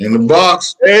In the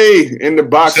box. Hey, in the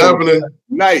box. Happening.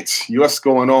 Night. What's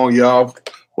going on, y'all?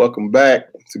 Welcome back.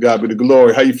 To God be the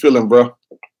glory. How you feeling, bro?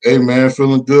 Hey, man,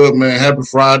 feeling good, man. Happy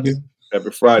Friday.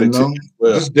 Happy Friday, you know?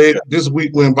 Well, this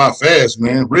week went by fast,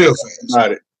 man. Real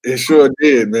fast. It sure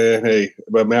did, man. Hey,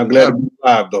 but man, I'm glad to be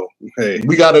live though. Hey,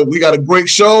 we got a great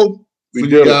show for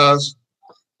you guys.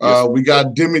 Yes. We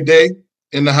got Demi Day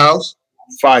in the house.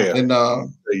 Fire. And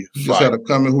just had a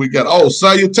comment who we got. Oh,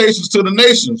 salutations to the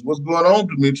nations. What's going on,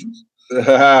 Demetrius? All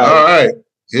right.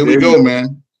 Here we go,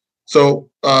 man. So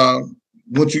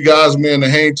want you guys, man, to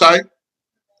hang tight.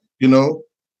 You know,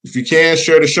 if you can,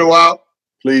 share the show out.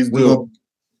 Please do.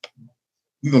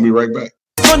 We're going to be right back.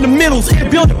 Fundamentals and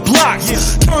build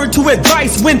blocks. Turn to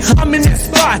advice when I'm in that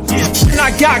spot. When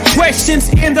I got questions,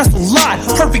 and that's a lot.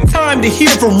 Perfect time to hear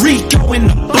from Rico in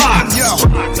the box.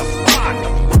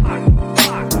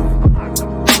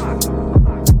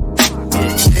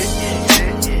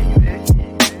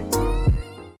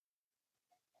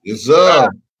 Yes, sir.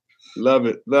 Love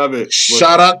it. Love it.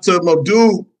 Shout out to my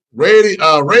dude, Radiant,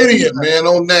 man,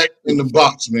 on that in the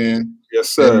box, man. Yes,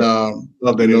 sir. And,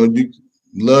 love that.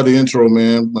 Love the intro,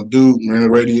 man. My dude, man,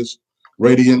 Radiant.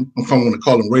 I'm going to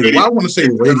call him Radiant. Why I want to say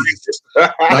Radiant?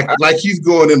 like he's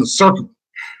going in a circle.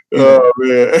 Oh,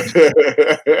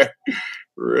 man.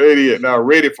 Radiant. Now,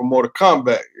 Radiant for Mortal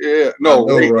Kombat. Yeah. No,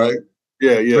 right?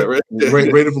 Yeah.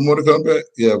 Radiant for Mortal Kombat?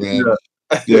 Yeah, man.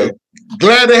 Yeah.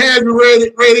 Glad to have you,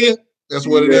 Radiant. That's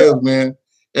what it is, man.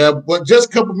 Yeah, but just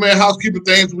a couple, man, housekeeping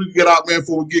things we can get out, man,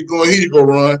 before we get going. Here you go,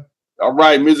 Ron. All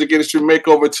right, Music Industry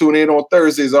Makeover. Tune in on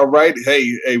Thursdays. All right.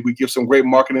 Hey, we give some great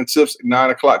marketing tips at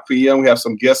 9:00 p.m. We have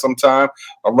some guests sometime.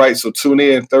 All right, so tune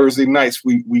in Thursday nights.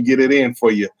 We get it in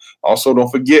for you. Also, don't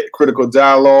forget Critical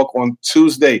Dialogue on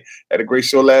Tuesday. Had a great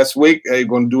show last week. Hey,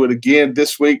 going to do it again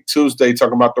this week, Tuesday,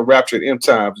 talking about the rapture at end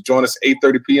times. Join us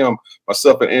 8:30 p.m.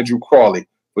 Myself and Andrew Crawley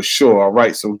for sure. All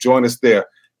right, so join us there.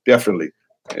 Definitely.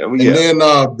 And then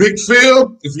Big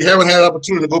Phil, if you haven't had an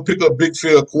opportunity to go pick up Big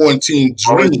Phil Quarantine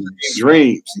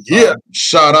Dreams. Yeah.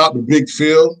 Shout out to Big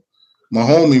Phil, my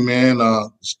homie, man.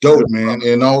 It's dope, man.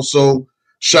 And also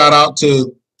shout out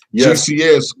to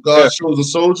GCS, God's Chosen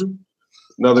Soldier.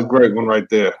 Another great one right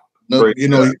there.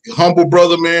 Humble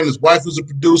brother, man. His wife is a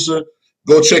producer.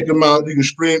 Go check him out. You can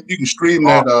stream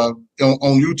that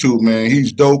on YouTube, man.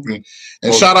 He's dope.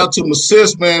 And shout out to my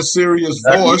sis, man, Serious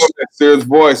Voice. Serious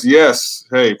Voice, yes.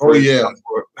 Hey,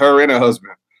 her and her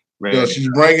husband, man. Yeah, she's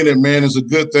bringing it, man. It's a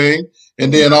good thing.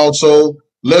 And then also,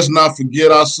 let's not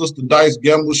forget our sister Dice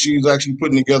Gamble. She's actually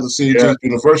putting together CHS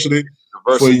University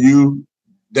for you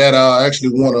that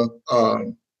actually want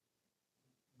to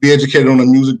be educated on the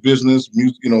music business,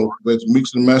 with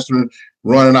mixing and mastering,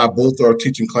 running out both our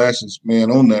teaching classes, man,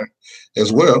 on there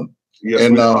as well. Yes,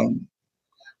 and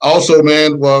also,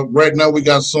 man, right now we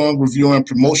got song review and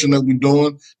promotion that we're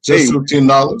doing, just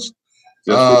 $15.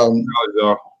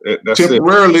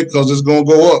 Temporarily, because it's going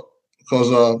to go up.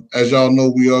 Because as y'all know,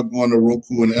 we are going to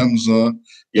Roku and Amazon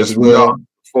as well.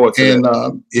 And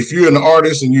if you're an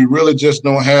artist and you really just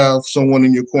don't have someone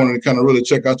in your corner to kind of really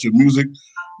check out your music,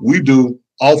 we do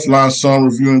offline song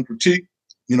review and critique.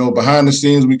 Behind the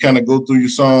scenes, we kind of go through your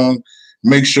song,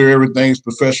 make sure everything's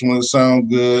professional and sound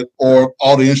good, or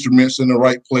all the instruments in the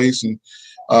right place. And,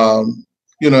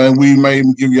 and we may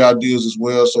even give you ideas as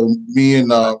well. So me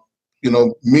and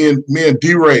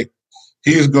D-Ray,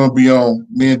 he's going to be on.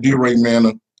 Me and D-Ray, man,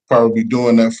 will probably be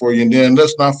doing that for you. And then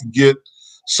let's not forget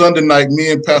Sunday night,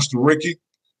 me and Pastor Ricky,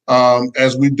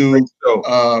 as we do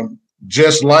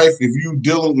Just Life. If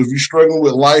you're struggling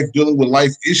with life, dealing with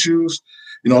life issues,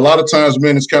 a lot of times,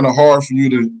 man, it's kind of hard for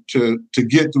you to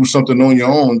get through something on your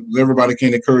own because everybody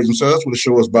can't encourage themselves. That's what the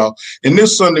show is about. And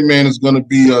this Sunday, man, is going to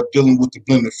be dealing with the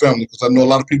blended family because I know a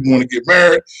lot of people want to get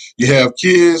married. You have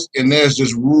kids, and there's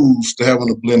just rules to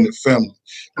having a blended family.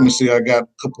 Let me see. I got a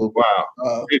couple.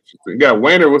 Wow. You got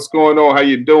Wayner. What's going on? How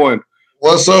you doing?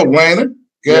 What's up, Wayner?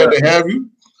 Glad to have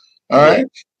you. All right.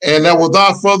 And now,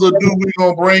 without further ado, we're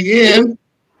going to bring in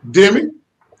Demi.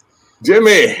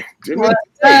 Jimmy.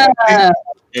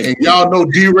 And y'all know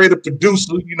D-Ray, the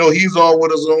producer, he's on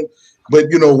with us on. But,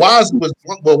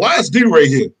 why is D-Ray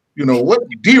here? What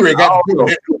D-Ray got to do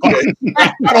with it?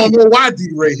 I don't know why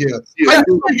D-Ray here. How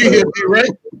you get here, D-Ray?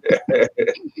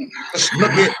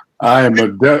 I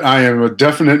am a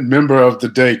definite member of the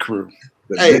day crew.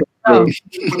 Hey, that's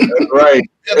right.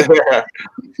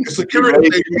 Security,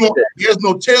 there's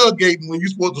no tailgating when you're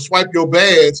supposed to swipe your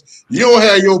badge. You don't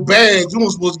have your badge. You're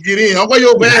supposed to get in. I'll wear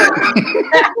your badge.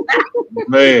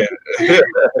 Man.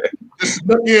 Just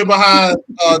snuck in behind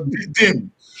Demi.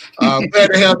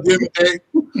 Glad to have Demi Day,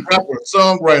 rapper,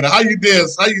 songwriter. How you doing?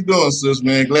 How you doing, sis,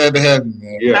 man? Glad to have you,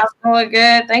 man. Yeah. I'm doing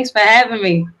good. Thanks for having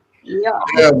me.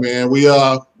 Yeah, man. We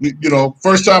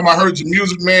first time I heard your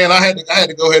music, man, I had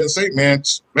to go ahead and say, man,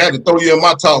 I had to throw you in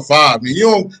my top 5.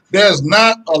 Man, there's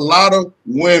not a lot of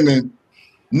women.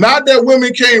 Not that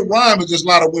women can't rhyme, but just a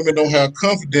lot of women don't have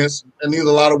confidence, and there's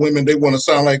a lot of women they want to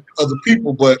sound like other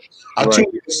people. But I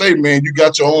truly say, man, you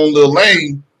got your own little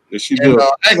lane. Yes, you do. I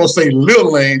ain't gonna say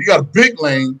little lane. You got a big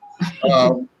lane.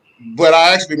 But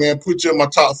I actually, man, put you in my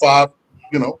top 5.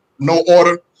 No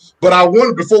order. But I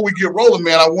wanted, before we get rolling,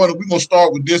 man, we're gonna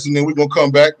start with this, and then we're gonna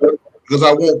come back because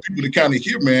I want people to kind of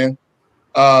hear, man.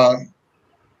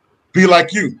 Be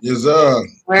like you. Yes,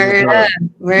 Word it up.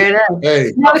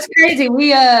 Hey. No, it's crazy.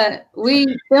 We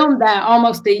filmed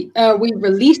that we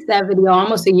released that video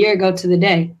almost a year ago to the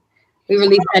day. We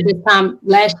released that this time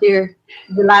last year,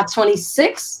 July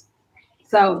 26th.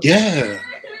 So yeah,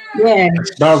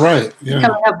 that's about right. Yeah,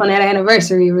 coming up on that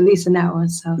anniversary, releasing that one.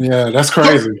 So yeah, that's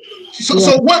crazy.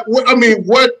 So what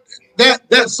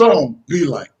that song be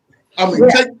like? I mean,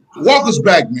 walk us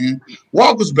back, man.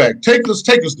 Walk us back. Take us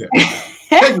there.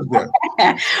 Take us there.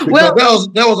 Because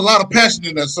there was a lot of passion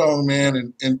in that song,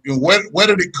 man. And where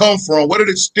did it come from? Where did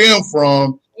it stem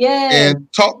from? Yeah.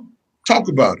 And talk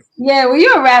about it. Yeah, well,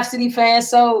 you're a Rhapsody fan,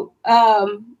 so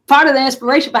part of the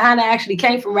inspiration behind it actually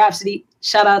came from Rhapsody.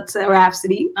 Shout out to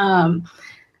Rhapsody on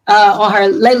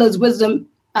her Layla's Wisdom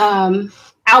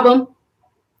album,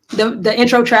 the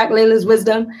intro track, Layla's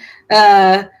Wisdom.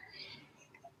 That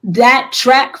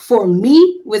track for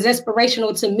me was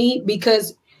inspirational to me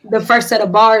because the first set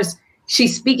of bars,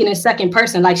 she's speaking in second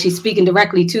person, like she's speaking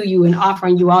directly to you and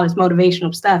offering you all this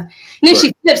motivational stuff. And then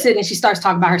she flips it and she starts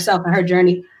talking about herself and her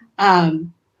journey.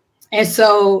 And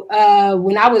so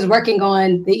when I was working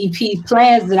on the EP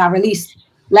Plans that I released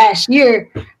last year,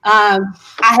 I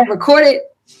had recorded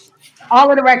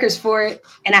all of the records for it,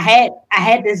 and I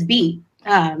had this beat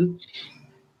that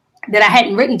I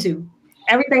hadn't written to.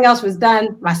 Everything else was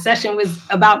done. My session was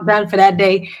about done for that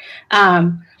day.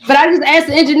 But I just asked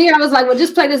the engineer, I was like, well,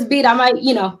 just play this beat. I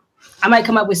might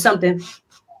come up with something.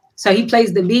 So he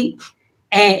plays the beat,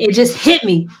 and it just hit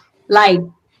me like,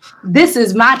 this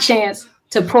is my chance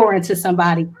to pour into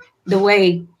somebody the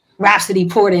way Rhapsody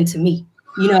poured into me,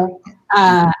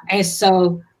 and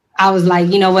so I was like,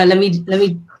 you know what, let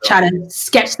me try to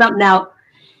sketch something out.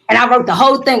 And I wrote the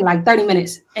whole thing like 30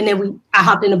 minutes. And then I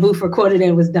hopped in the booth, recorded it,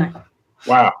 and it was done.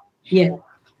 Wow. Yeah.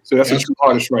 So that's a true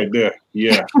artist right there.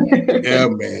 Yeah. Yeah,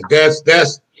 man. That's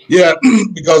because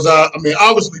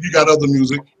obviously you got other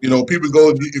music. People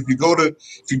go if you go to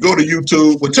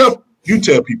YouTube. Well, you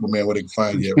tell people, man, where they can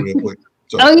find you at real quick.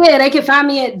 So. Oh yeah, they can find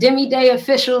me at Demi Day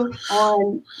Official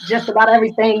on just about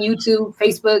everything: YouTube,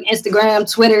 Facebook, Instagram,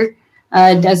 Twitter.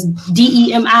 That's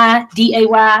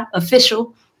DEMIDAY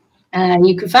Official.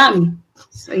 You can find me.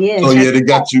 So yeah. Oh yeah, they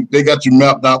got you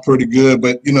mapped out pretty good.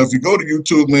 But if you go to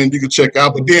YouTube, man, you can check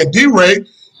out. But then D-Ray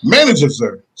manages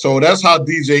her, so that's how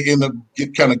DJ end up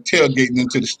kind of tailgating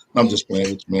into the. I'm just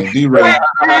playing with you, man. D-Ray.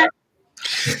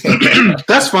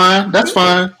 That's fine. That's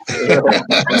fine.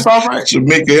 That's all right.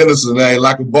 Shamika Anderson,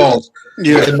 like a boss.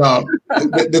 Yeah. And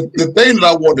the thing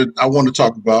that I want to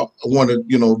talk about, I want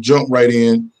to jump right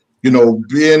in.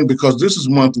 Being because this is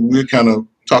month we're kind of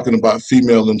talking about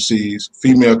female MCs,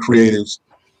 female creatives,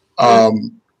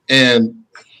 and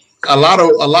a lot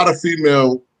of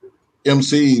female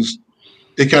MCs,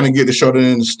 they kind of get the short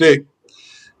end of the stick.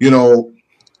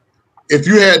 If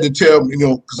you had to tell me,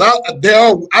 because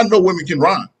I know women can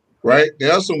rhyme, right?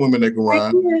 There are some women that can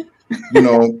rhyme,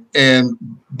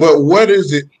 but what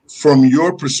is it from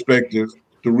your perspective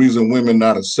the reason women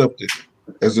not accepted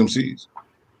as MCs?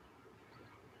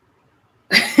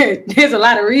 There's a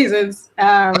lot of reasons.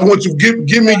 I want you to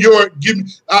give me.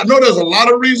 I know there's a lot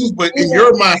of reasons, but in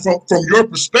your mind, from your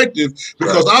perspective,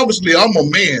 because obviously I'm a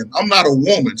man, I'm not a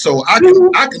woman, so I'm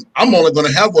only going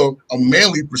to have a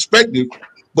manly perspective.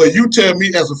 But you tell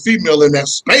me as a female in that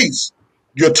space,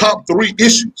 your top 3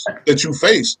 issues that you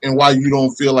face and why you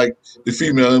don't feel like the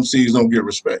female MCs don't get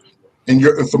respect, and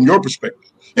from your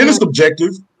perspective, and it's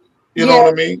subjective. You know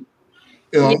what I mean?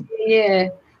 Yeah.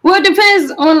 Well, it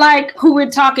depends on who we're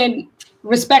talking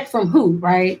respect from who,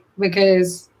 right?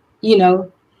 Because,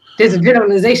 there's a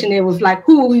generalization there with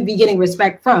who will we be getting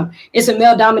respect from? It's a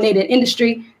male dominated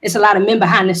industry. It's a lot of men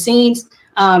behind the scenes.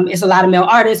 It's a lot of male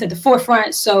artists at the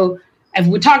forefront. So if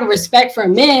we're talking respect for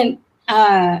men,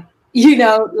 that's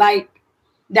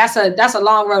a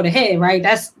long road ahead, right?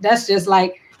 That's just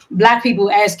like Black people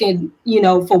asking,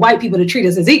 for white people to treat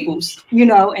us as equals,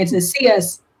 and to see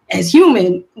us as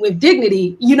human with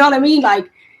dignity, you know what I mean?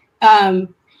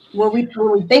 when we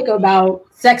think about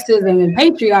sexism and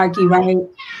patriarchy, right,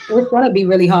 it's going to be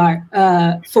really hard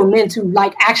for men to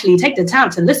like actually take the time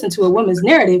to listen to a woman's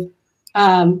narrative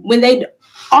when they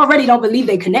already don't believe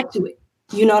they connect to it.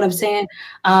 You know what I'm saying?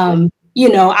 You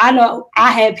know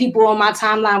I had people on my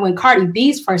timeline when Cardi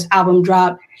B's first album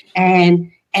dropped,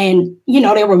 and you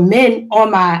know there were men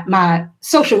on my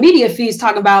social media feeds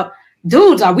talking about,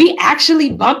 dudes, are we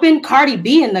actually bumping Cardi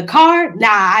B in the car?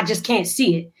 Nah, I just can't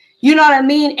see it. You know what I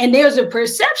mean? And there's a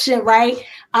perception, right,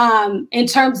 in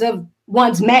terms of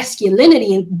one's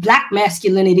masculinity and Black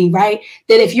masculinity, right,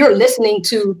 that if you're listening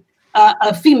to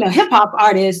a female hip hop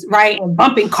artist, right, and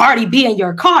bumping Cardi B in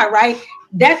your car, right,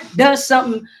 that does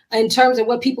something in terms of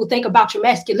what people think about your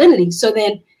masculinity. So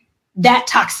then that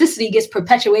toxicity gets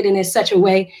perpetuated in such a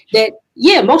way that,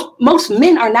 yeah, most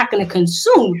men are not going to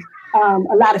consume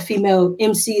a lot of female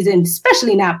MCs, and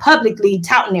especially not publicly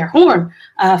touting their horn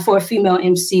for a female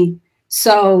MC.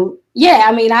 So yeah,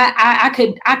 I mean, I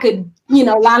could you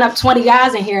know line up 20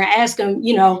 guys in here and ask them,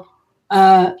 you know,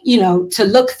 to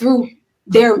look through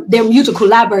their musical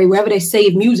library, wherever they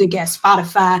save music at,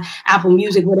 Spotify, Apple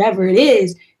Music, whatever it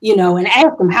is, you know, and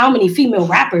ask them how many female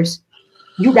rappers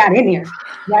you got in there,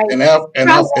 right? And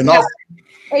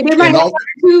they might have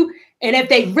two. And if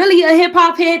they really a hip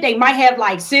hop head, they might have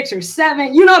like 6 or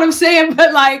 7. You know what I'm saying?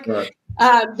 But like, right.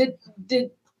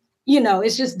 You know,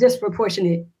 it's just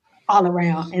disproportionate all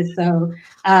around. And so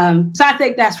I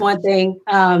think that's one thing.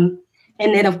 And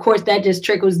then of course that just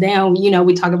trickles down. You know,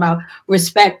 we talk about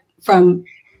respect from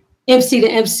MC to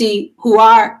MC who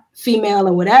are female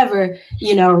or whatever.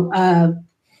 You know,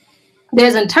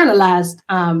 there's internalized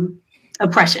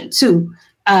oppression too.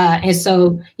 And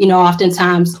so, you know,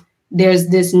 oftentimes there's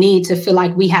this need to feel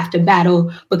like we have to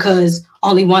battle because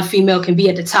only one female can be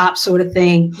at the top, sort of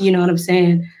thing. You know what I'm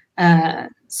saying?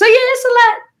 So yeah,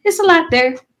 it's a lot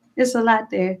there. It's a lot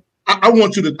there. I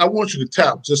want you to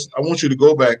tap. I want you to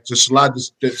go back, just slide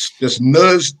just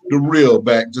nudge the reel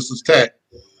back just a tack.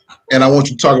 And I want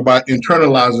you to talk about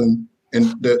internalizing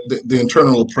and the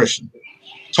internal oppression.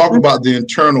 Talk about the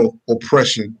internal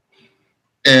oppression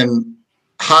and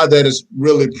how that is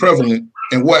really prevalent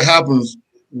and what happens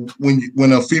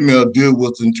when a female deals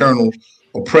with internal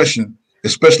oppression,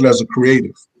 especially as a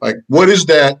creative. Like, what is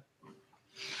that?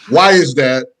 Why is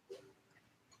that?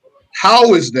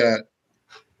 How is that?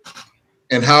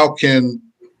 And how can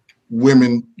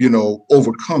women, you know,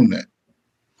 overcome that?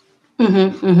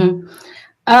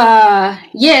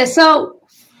 Yeah. So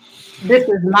this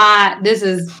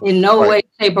is in no way,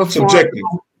 shape, or form subjective.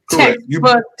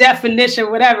 Textbook definition,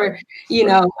 whatever. You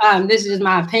know, this is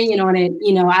my opinion on it.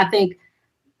 You know, I think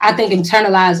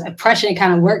internalized oppression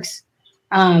kind of works,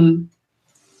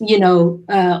 you know,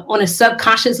 on a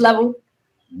subconscious level,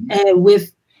 and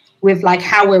with like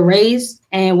how we're raised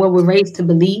and what we're raised to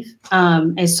believe,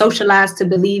 and socialized to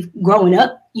believe growing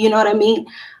up. You know what I mean?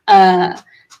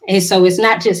 And so it's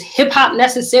not just hip hop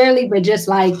necessarily, but just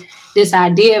like this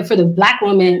idea for the Black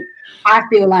woman, I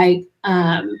feel like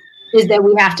is that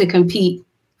we have to compete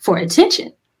for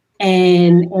attention.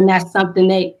 And that's something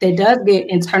that does get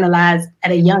internalized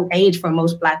at a young age for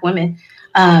most Black women.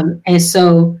 And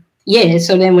so, yeah,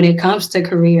 so then when it comes to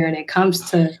career and it comes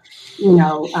to, you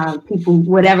know, people,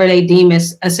 whatever they deem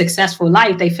as a successful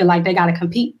life, they feel like they got to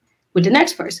compete with the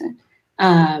next person.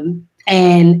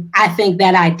 And I think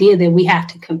that idea that we have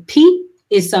to compete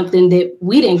is something that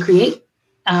we didn't create,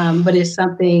 but it's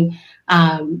something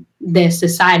that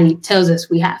society tells us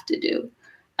we have to do.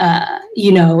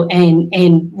 You know,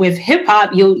 and with hip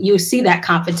hop, you'll see that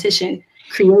competition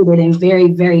created in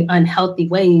very, very unhealthy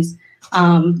ways.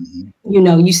 You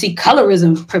know, you see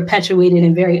colorism perpetuated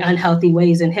in very unhealthy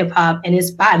ways in hip hop, and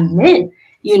it's by men,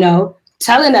 you know,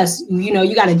 telling us, you know,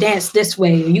 you got to dance this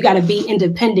way, or you got to be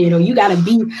independent, or you got to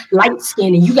be light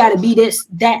skinned, and you got to be this,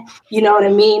 that, you know what I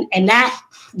mean? And that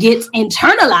gets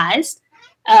internalized.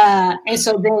 And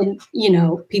so then, you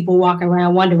know, people walk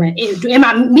around wondering, am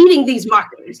I meeting these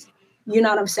markers? You know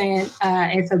what I'm saying?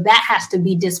 And so that has to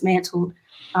be dismantled.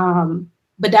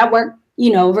 But that work,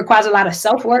 you know, requires a lot of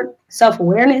self-work,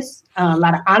 self-awareness, a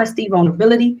lot of honesty,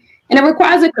 vulnerability, and it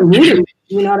requires a community,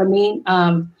 you know what I mean?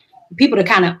 People to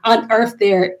kind of unearth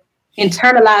their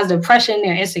internalized oppression,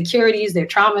 their insecurities, their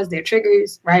traumas, their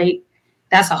triggers, right?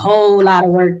 That's a whole lot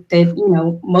of work that, you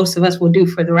know, most of us will do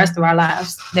for the rest of our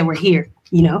lives that we're here,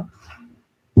 you know?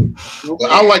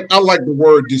 I like the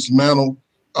word dismantle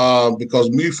because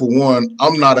me, for one,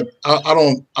 I'm not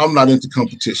into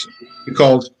competition,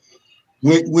 because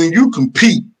when you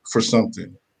compete for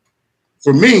something,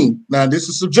 for me, now this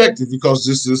is subjective because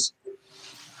this is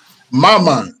my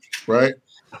mind, right?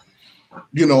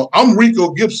 You know, I'm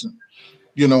Rico Gibson.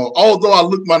 You know, although I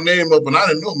looked my name up and I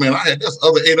didn't know, man, I had that's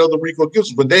other 8 other Rico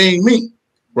Gibson, but they ain't me,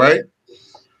 right?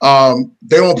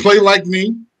 They don't play like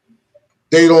me.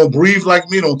 They don't breathe like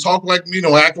me, don't talk like me,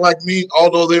 don't act like me,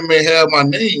 although they may have my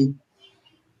name.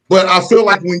 But I feel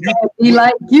like when you be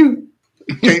like you,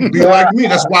 can't be like me.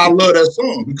 That's why I love that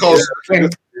song, because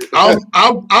I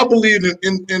believe in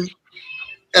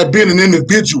at being an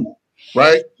individual,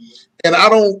 right? And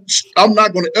I'm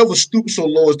not going to ever stoop so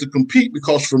low as to compete,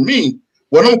 because for me,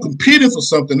 when I'm competing for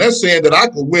something, that's saying that I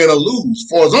could win or lose. As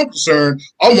far as I'm concerned,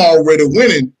 I'm already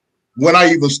winning when I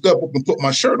even step up and put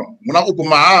my shirt on. When I open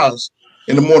my eyes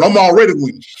in the morning, I'm already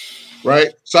winning,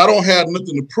 right? So I don't have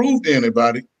nothing to prove to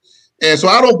anybody. And so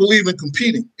I don't believe in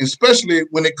competing, especially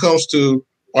when it comes to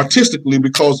artistically,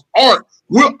 because art,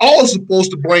 we're all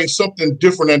supposed to bring something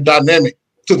different and dynamic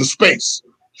to the space.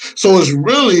 So there's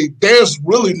really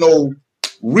no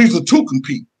reason to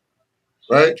compete,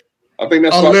 right? I think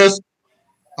that's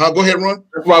go ahead, Ron.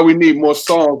 That's why we need more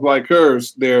songs like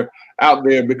hers. They're out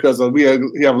there because we have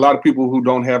a lot of people who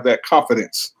don't have that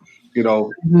confidence, you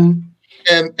know. Mm-hmm.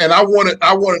 And I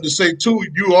wanted to say too,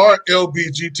 you are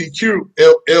LBGTQ,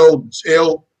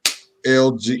 LG.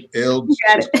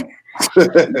 Got it.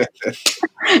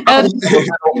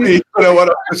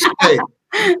 Hey,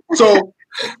 so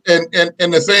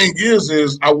and the thing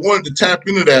is I wanted to tap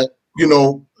into that, you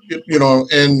know,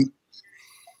 and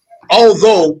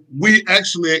although we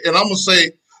actually, and I'm gonna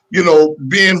say, you know,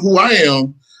 being who I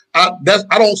am, I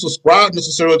don't subscribe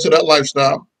necessarily to that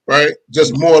lifestyle, right?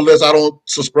 Just more or less, I don't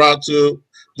subscribe to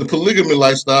the polygamy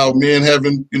lifestyle, men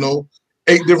having, you know,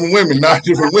 8 different women, 9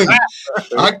 different women.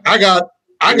 I got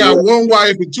one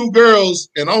wife and 2 girls,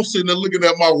 and I'm sitting there looking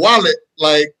at my wallet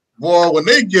like, boy, when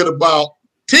they get about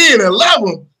 10,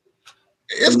 11,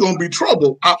 it's gonna be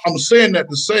trouble. I'm saying that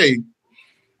to say,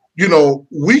 you know,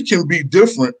 we can be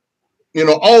different, you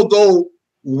know, although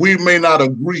we may not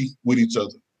agree with each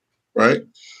other, right?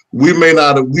 We may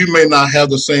not have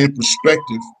the same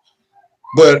perspective.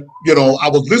 But, you know, I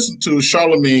was listening to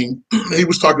Charlamagne. He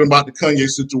was talking about the Kanye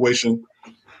situation.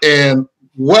 And a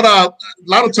lot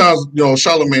of times, you know,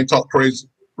 Charlamagne talk crazy,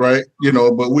 right? You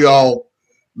know, but we all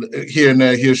here and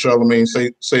there hear Charlamagne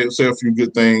say a few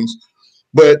good things.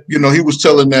 But, you know, he was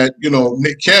telling that, you know,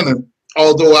 Nick Cannon,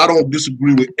 although I don't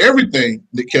disagree with everything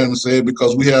Nick Cannon said,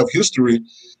 because we have history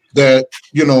that,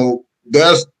 you know,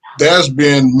 there's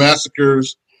been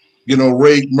massacres, you know,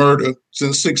 rape, murder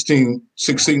since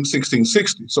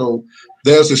 1660. So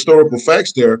there's historical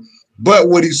facts there. But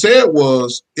what he said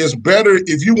was, it's better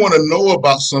if you want to know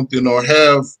about something or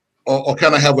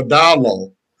kind of have a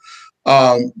dialogue,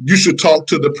 you should talk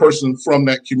to the person from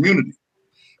that community,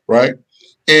 right?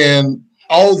 And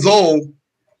although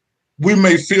we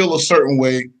may feel a certain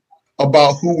way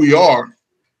about who we are,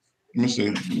 let me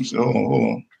see. Hold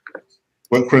on.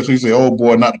 Well, Chris, he said, "Oh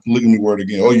boy, not the polygamy word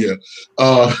again." Oh yeah.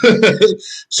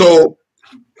 So,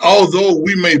 although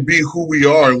we may be who we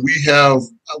are and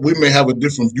we may have a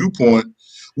different viewpoint,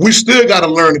 we still got to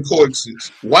learn to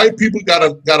coexist. White people got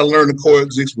to learn to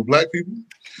coexist with black people.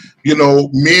 You know,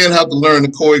 men have to learn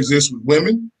to coexist with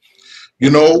women.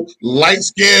 You know,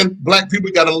 light-skinned black people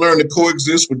got to learn to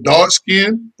coexist with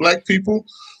dark-skinned black people.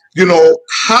 You know,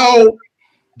 how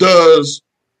does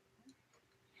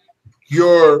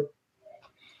your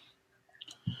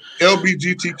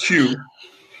LGBTQ,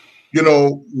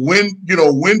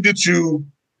 when did you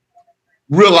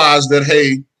realize that,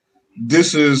 hey,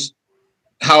 this is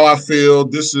how I feel,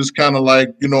 this is kind of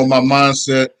like, you know, my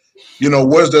mindset, you know,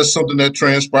 was there something that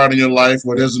transpired in your life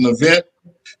where there's an event,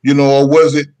 you know, or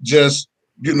was it just,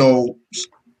 you know,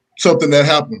 something that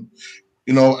happened?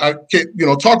 You know, I can't, you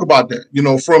know, talk about that, you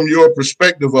know, from your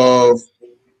perspective of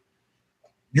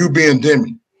you being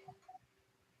Demi.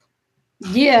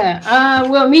 Yeah.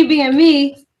 Well, me being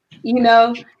me, you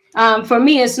know, for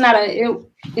me, it's not a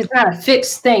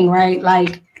fixed thing, right?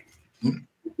 Like,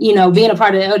 you know, being a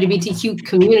part of the LGBTQ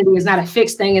community is not a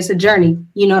fixed thing. It's a journey.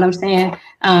 You know what I'm saying?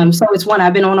 So it's one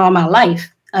I've been on all my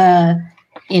life,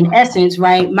 in essence,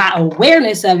 right? My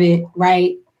awareness of it,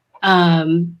 right,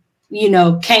 you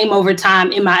know, came over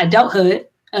time in my adulthood,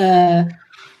 and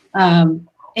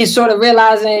sort of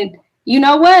realizing, you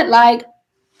know what, like,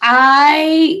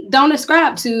 I don't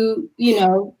ascribe to, you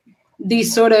know,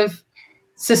 these sort of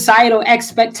societal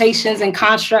expectations and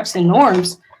constructs and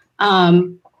norms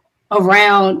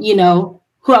around, you know,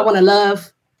 who I want to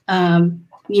love,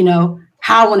 you know,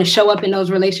 how I want to show up in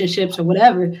those relationships or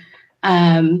whatever,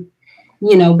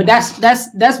 you know, but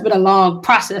that's been a long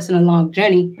process and a long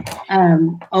journey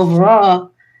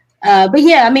overall. But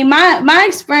yeah, I mean, my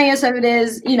experience of it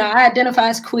is, you know, I identify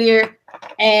as queer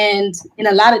and in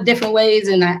a lot of different ways.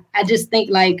 And I just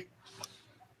think, like,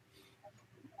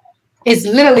 it's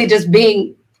literally just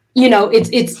being,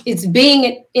 it's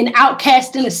being an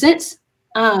outcast in a sense,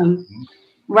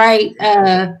 right?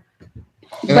 And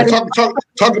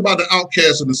talk about the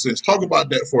outcast in a sense. Talk about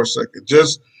that for a second.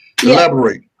 Just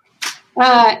elaborate.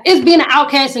 It's being an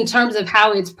outcast in terms of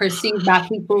how it's perceived by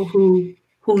people who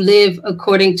live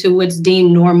according to what's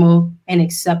deemed normal and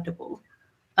acceptable.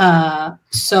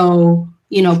 So,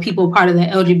 people part of the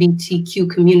LGBTQ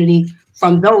community,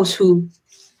 from those who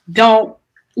don't,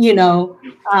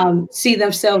 see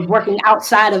themselves working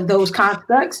outside of those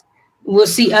constructs, will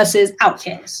see us as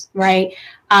outcasts, right?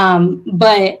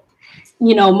 But,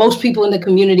 most people in the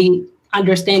community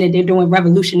understand that they're doing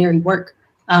revolutionary work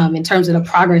in terms of the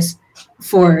progress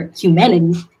for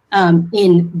humanity,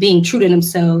 in being true to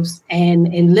themselves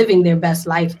and in living their best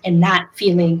life and not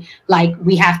feeling like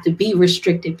we have to be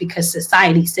restricted because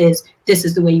society says this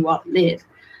is the way you ought to live.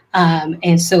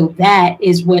 And so that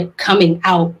is what coming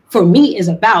out for me is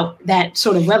about, that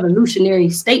sort of revolutionary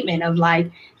statement of like,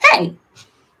 hey,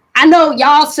 I know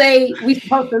y'all say we're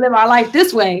supposed to live our life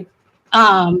this way,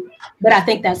 but I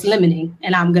think that's limiting,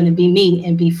 and I'm going to be me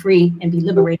and be free and be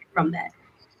liberated from that.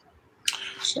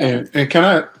 And can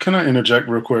I interject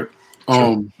real quick?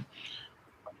 Sure.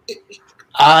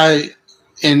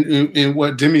 In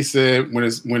what Demi said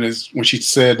when she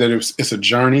said that it's a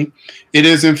journey, it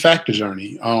is in fact a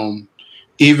journey.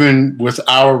 Even with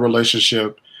our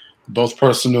relationship, both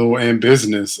personal and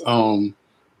business,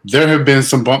 there have been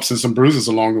some bumps and some bruises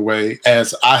along the way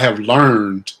as I have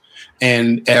learned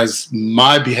and as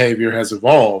my behavior has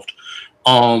evolved.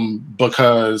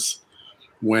 Because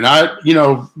when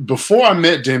before I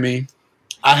met Demi,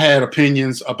 I had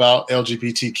opinions about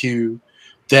LGBTQ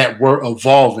that were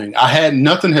evolving.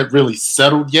 Nothing had really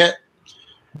settled yet,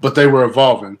 but they were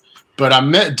evolving. But I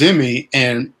met Demi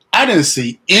and I didn't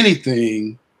see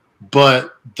anything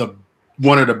but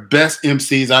one of the best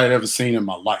MCs I had ever seen in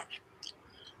my life.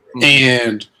 Mm-hmm.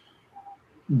 And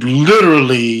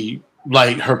literally,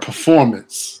 like, her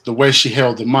performance, the way she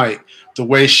held the mic, the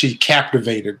way she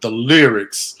captivated, the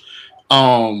lyrics,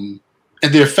 and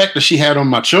the effect that she had on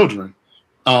my children,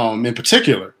 in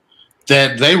particular,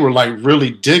 that they were like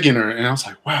really digging her. And I was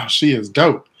like, wow, she is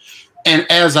dope. And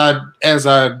it's I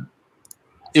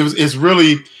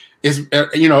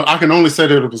can only say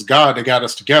that it was God that got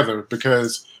us together,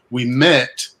 because we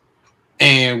met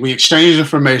and we exchanged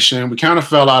information. We kind of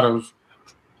fell out of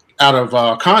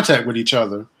contact with each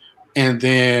other. And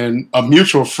then a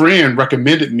mutual friend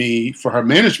recommended me for her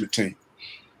management team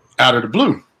out of the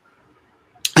blue.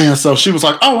 And so she was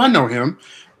like, oh, I know him.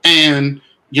 And,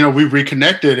 we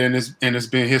reconnected, and it's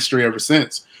been history ever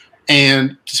since.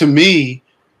 And to me,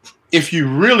 if you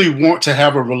really want to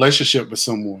have a relationship with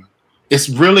someone, it's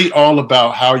really all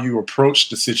about how you approach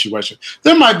the situation.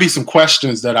 There might be some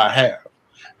questions that I have.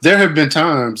 There have been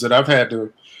times that I've had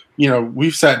to,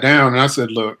 we've sat down and I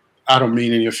said, look, I don't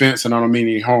mean any offense and I don't mean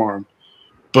any harm,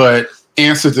 but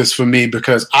answer this for me,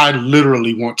 because I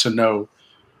literally want to know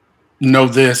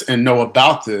this and know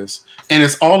about this. And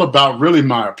it's all about really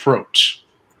my approach.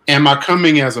 Am I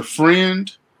coming as a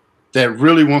friend that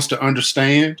really wants to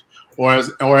understand, or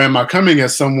am I coming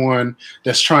as someone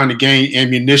that's trying to gain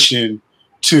ammunition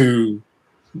to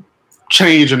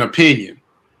change an opinion?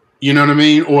 You know what I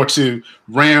mean? Or to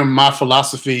ram my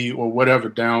philosophy or whatever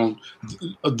down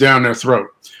their throat.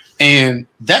 And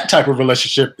that type of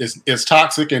relationship is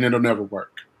toxic, and it'll never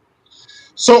work.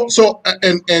 So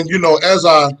as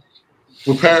I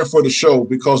prepared for the show,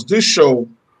 because this show,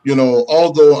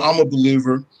 although I'm a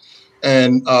believer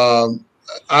and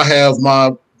I have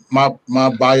my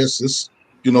biases,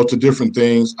 to different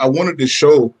things, I wanted this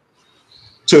show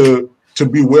to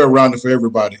be well-rounded for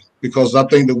everybody, because I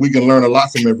think that we can learn a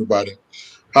lot from everybody.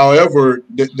 However,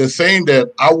 the thing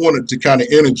that I wanted to kind of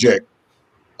interject,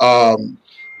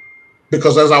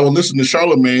 because as I was listening to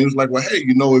Charlamagne, it was like, well, hey,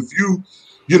 if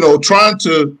you're trying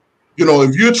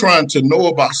to know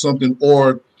about something,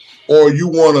 or you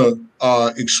want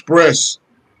to express,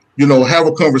 have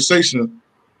a conversation,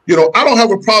 I don't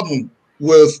have a problem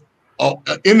with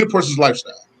any person's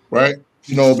lifestyle, right?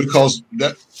 Because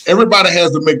that everybody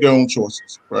has to make their own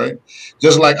choices, right?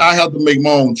 Just like I have to make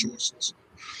my own choices.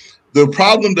 The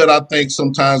problem that I think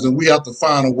sometimes, and we have to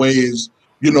find a way, is,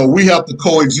 we have to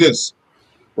coexist,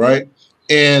 right?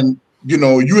 And,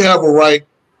 you have a right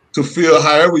to feel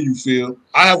however you feel.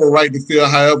 I have a right to feel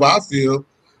however I feel.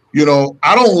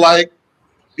 I don't like,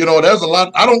 there's a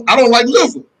lot, I don't like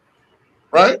liver,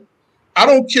 right? I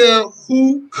don't care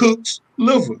who cooks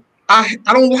liver. I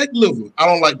don't like liver. I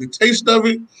don't like the taste of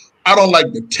it. I don't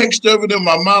like the texture of it in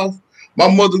my mouth. My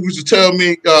mother used to tell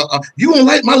me, you don't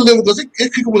like my liver because it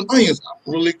cooked with onions. I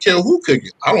don't really care who cook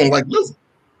it. I don't like liver.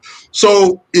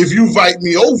 So if you invite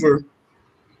me over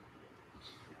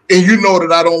and you know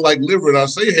that I don't like liver, and I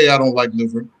say, hey, I don't like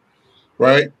liver,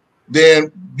 right?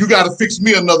 Then you got to fix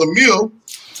me another meal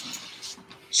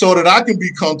so that I can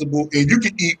be comfortable and you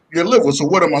can eat your liver. So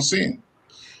what am I saying?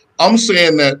 I'm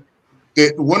saying that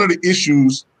one of the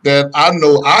issues that I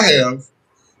know I have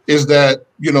is that,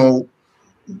 you know,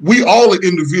 we all are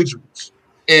individuals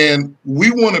and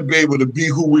we want to be able to be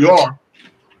who we are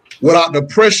without the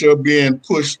pressure of being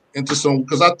pushed into some,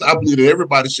 because I believe that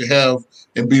everybody should have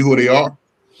and be who they are.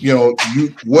 You know,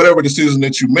 you whatever decision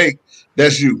that you make,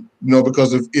 that's you. You know,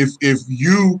 because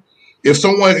if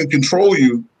someone can control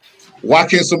you, why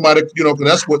can't somebody, you know,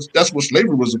 because that's what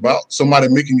slavery was about, somebody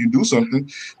making you do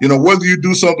something. You know, whether you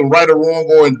do something right or wrong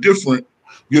or indifferent,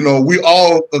 you know, we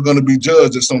all are going to be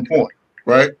judged at some point,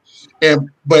 right?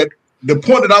 But the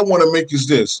point that I want to make is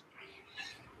this.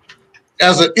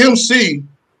 As an MC,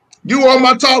 you are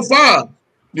my top 5.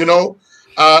 You know,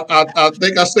 I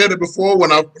think I said it before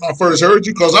when I first heard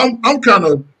you, because I'm kind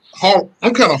of hard.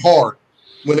 I'm kind of hard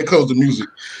when it comes to music.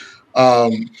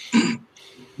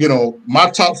 You know, my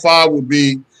top 5 would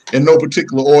be in no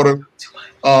particular order: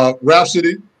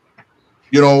 Rhapsody,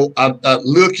 you know,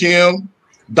 Lil Kim,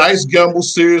 Dice Gamble,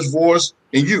 Serious Voice,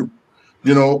 and you.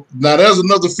 You know, now there's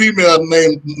another female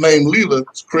named Leela,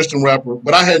 Christian rapper,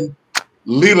 but I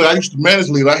used to manage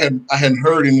Leela. I hadn't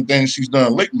heard anything she's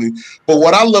done lately. But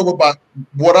what I love about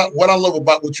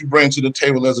what you bring to the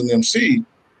table as an MC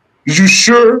is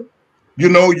you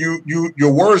know,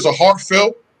 your words are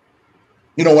heartfelt.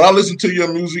 You know, when I listen to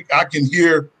your music, I can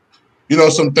hear, you know,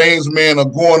 some things, man, are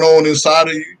going on inside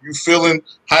of you. You feeling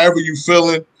however you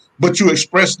feeling, but you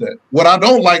express that. What I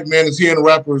don't like, man, is hearing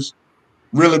rappers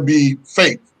really be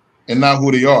fake and not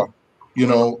who they are. You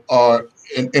know,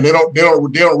 and they don't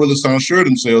really sound sure of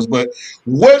themselves. But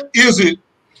what is it?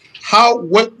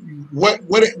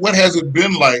 What has it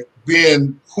been like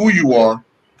being who you are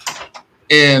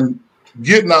and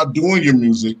getting out doing your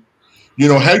music? You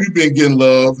know, have you been getting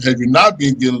love? Have you not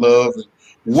been getting love?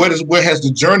 And what has the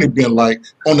journey been like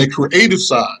on the creative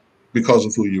side because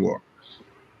of who you are?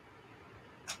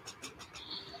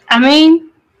 I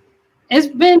mean,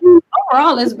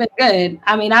 overall it's been good.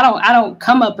 I mean, I don't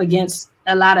come up against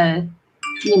a lot of,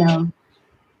 you know,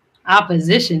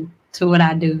 opposition to what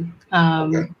I do.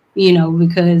 Okay. You know,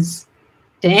 because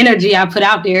the energy I put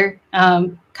out there,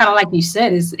 kind of like you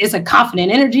said, it's a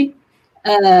confident energy.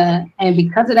 And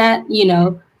because of that, you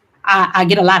know, I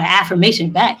get a lot of affirmation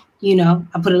back. You know,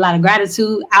 I put a lot of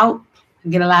gratitude out,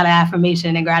 get a lot of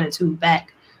affirmation and gratitude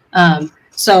back.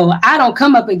 So I don't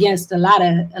come up against a lot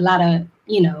of,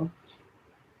 you know,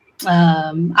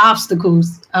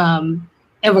 obstacles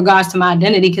in regards to my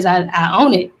identity, because I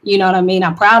own it. You know what I mean?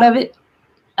 I'm proud of it.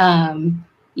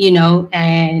 You know,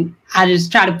 and I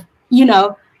just try to, you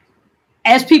know,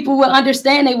 as people will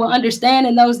understand, they will understand,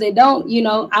 and those that don't, you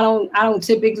know, I don't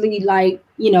typically like,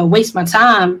 you know, waste my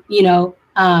time, you know,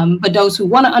 but those who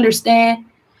want to understand,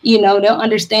 you know, they'll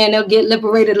understand, they'll get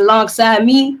liberated alongside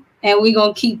me, and we're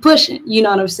going to keep pushing, you know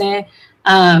what I'm saying?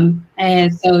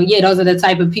 And so, yeah, those are the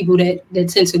type of people that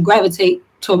tend to gravitate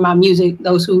toward my music,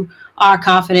 those who are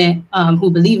confident, who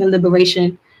believe in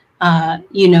liberation,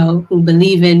 you know, who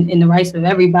believe in the rights of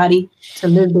everybody to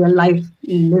live their life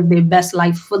and live their best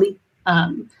life fully.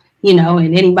 You know,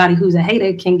 and anybody who's a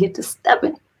hater can get to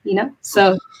stepping, you know?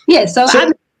 So, yeah, so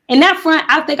in that front,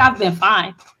 I think I've been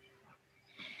fine.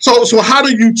 So how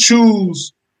do you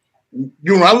choose?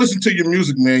 You know, I listen to your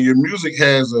music, man. Your music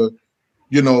has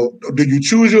you know, do you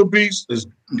choose your beats? Is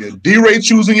D-Ray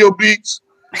choosing your beats?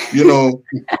 You know,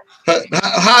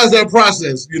 how is that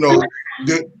process? You know,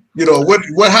 you know,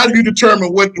 how do you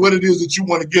determine what it is that you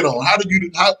want to get on?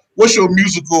 What's your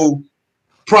musical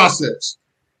process?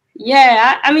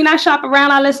 Yeah, I mean, I shop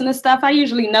around, I listen to stuff. I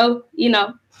usually know, you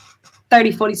know,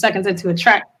 30, 40 seconds into a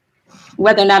track,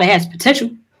 whether or not it has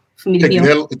potential for me to be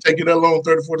on. Take you that long,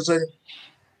 30, 40 seconds?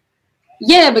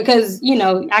 Yeah, because, you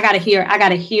know, I gotta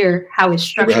hear how it's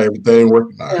structured. How everything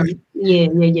working. Right.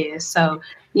 Yeah. So,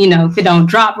 you know, if it don't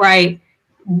drop right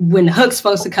when the hook's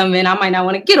supposed to come in, I might not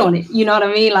want to get on it. You know what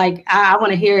I mean? Like, I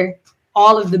want to hear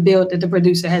all of the build that the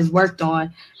producer has worked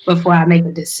on before I make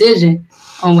a decision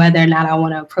on whether or not I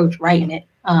want to approach writing it.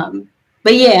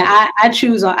 But yeah, I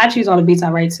choose all the beats I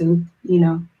write to. You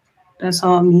know, that's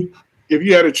all me. If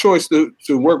you had a choice to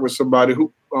work with somebody,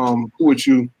 who would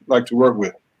you like to work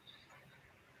with?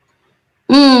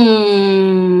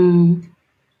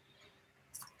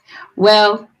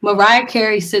 Well, Mariah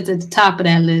Carey sits at the top of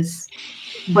that list,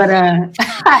 but in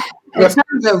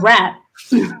terms of rap,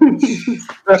 I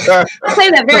say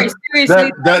that very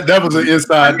seriously. That was an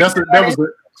inside. That was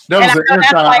That was an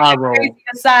inside eye roll.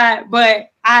 Aside,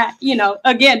 but I,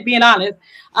 again, being honest.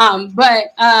 But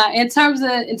in terms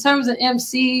of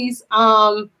MCs,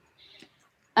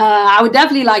 I would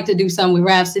definitely like to do something with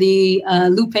Rhapsody,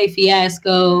 Lupe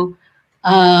Fiasco,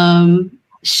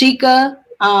 Sheikah.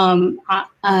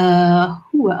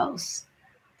 Who else?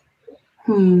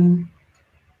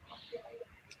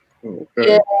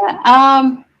 Okay.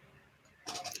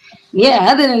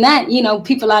 Yeah. Other than that,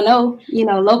 people I know,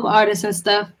 local artists and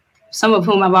stuff. Some of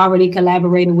whom I've already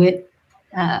collaborated with.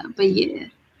 But yeah.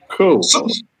 Cool.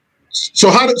 So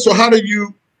how do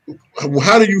you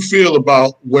feel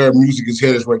about where music is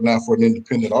headed right now for an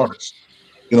independent artist?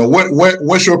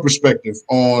 What's your perspective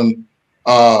on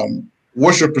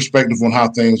how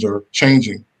things are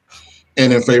changing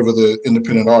and in favor of the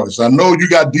independent artists? I know you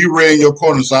got D-Ray in your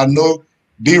corner, so I know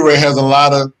D-Ray has a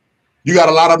lot of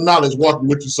knowledge walking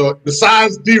with you. So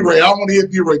besides D-Ray, I want to hear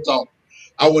D-Ray talk.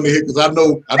 I want to hear, because I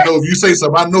know if you say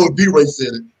something, I know D-Ray said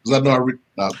it, because I know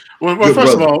well,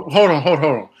 first of all, hold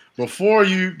on. Before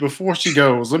she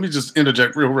goes, let me just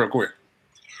interject real quick.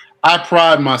 I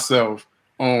pride myself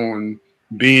on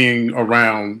being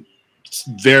around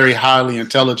very highly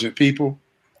intelligent people.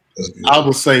 I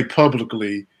will say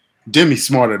publicly, Demi's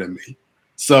smarter than me,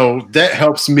 so that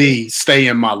helps me stay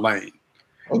in my lane.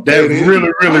 Okay, that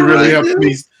really helps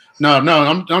me. No,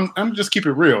 I'm just keep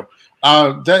it real.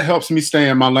 That helps me stay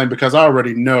in my lane because I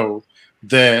already know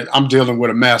that I'm dealing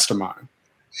with a mastermind.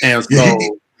 And so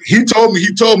he told me,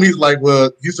 he's like,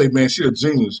 well, he said, man, she a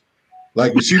genius.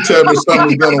 Like, if she tell me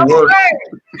something's gonna work,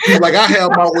 he's like, I have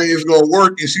my way it's gonna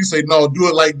work, and she said, no, do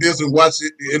it like this and watch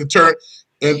it in turn.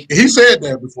 And he said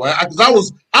that before, because I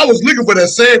was looking for that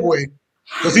segue,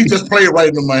 because he just played right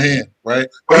into my hand, right?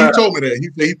 But he told me that he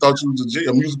said he thought she was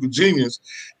a musical genius.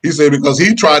 He said because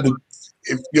he tried to,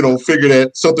 figure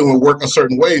that something would work a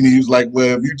certain way, and he was like,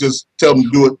 well, if you just tell him to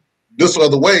do it this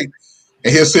other way,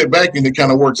 and he'll sit back and it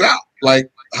kind of works out like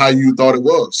how you thought it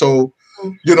was. So,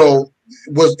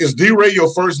 is D-Ray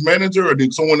your first manager, or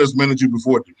did someone else manage you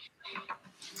before you?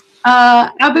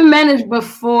 I've been managed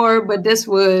before, but this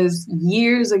was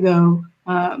years ago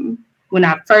when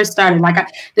I first started. Like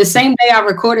the same day I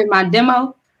recorded my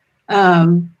demo,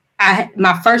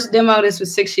 my first demo, this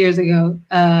was 6 years ago.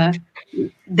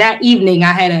 That evening,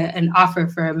 I had an offer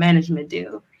for a management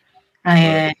deal,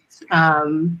 and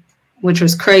which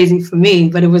was crazy for me,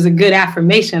 but it was a good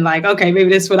affirmation. Like, okay, maybe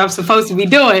this is what I'm supposed to be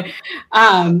doing.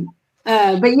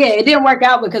 But yeah, it didn't work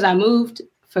out because I moved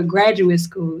for graduate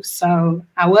school. So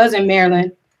I was in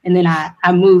Maryland, and then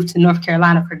I moved to North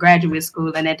Carolina for graduate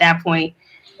school. And at that point,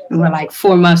 we were like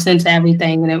 4 months into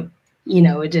everything, and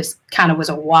it just kind of was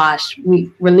a wash.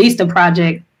 We released a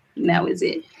project, and that was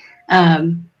it.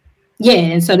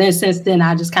 And so then since then,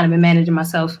 I just kind of been managing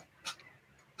myself.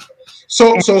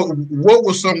 So what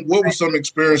was some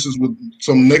experiences, with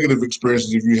some negative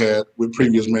experiences, if you had with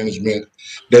previous management,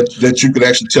 that you could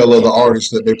actually tell other artists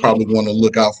that they probably want to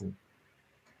look out for?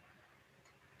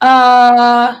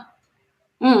 I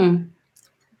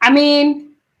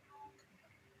mean,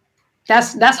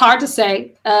 that's hard to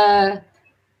say.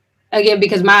 Again,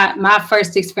 because my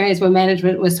first experience with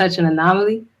management was such an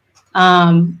anomaly.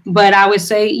 But I would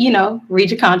say,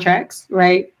 read your contracts,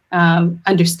 right?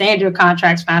 Understand your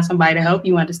contracts, find somebody to help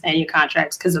you understand your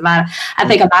contracts. Because I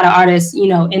think a lot of artists,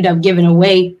 end up giving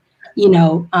away,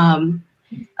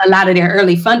 a lot of their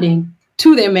early funding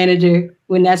to their manager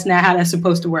when that's not how that's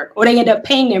supposed to work. Or they end up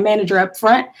paying their manager up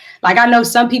front. Like, I know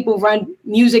some people run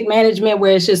music management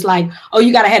where it's just like, oh,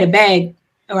 you got to have a bag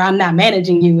or I'm not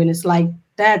managing you. And it's like,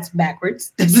 that's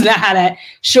backwards. This is not how that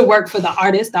should work for the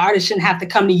artist. The artist shouldn't have to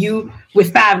come to you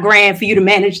with $5,000 for you to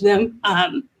manage them.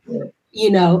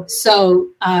 So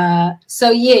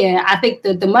yeah, I think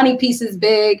that the money piece is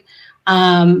big.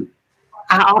 I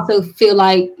also feel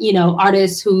like,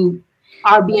 artists who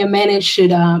are being managed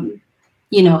should,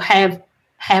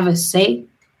 have a say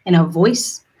and a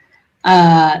voice.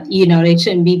 They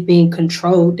shouldn't be being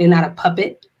controlled. They're not a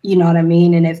puppet. You know what I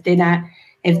mean? And if they're not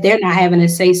having a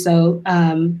say so,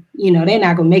 they're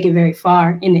not going to make it very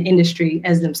far in the industry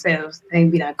as themselves. They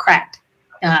be done cracked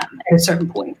at a certain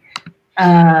point.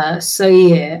 So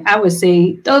yeah, I would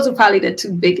say those are probably the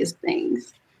two biggest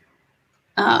things.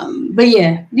 But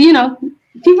yeah,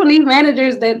 people need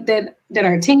managers that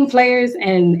are team players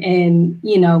and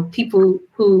people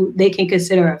who they can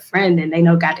consider a friend and they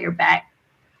know got their back.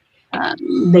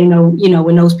 They know,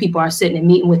 when those people are sitting and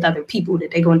meeting with other people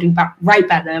that they're going to do right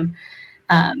by them.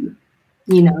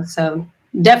 So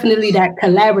definitely that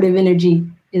collaborative energy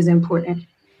is important.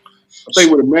 I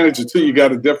think with a manager too, you got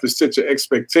to definitely set your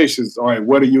expectations on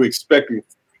what are you expecting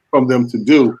from them to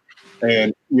do,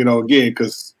 and again,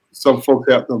 because some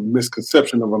folks have the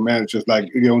misconception of a manager. It's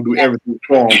like you don't do everything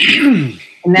for them.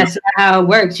 And that's not how it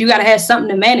works. You got to have something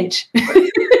to manage.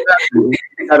 You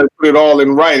got to put it all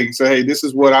in writing. Say, hey, this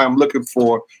is what I'm looking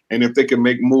for, and if they can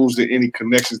make moves to any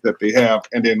connections that they have,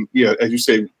 and then as you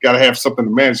say, got to have something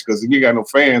to manage, because if you got no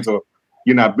fans or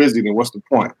you're not busy, then what's the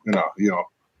point? You know.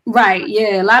 Right.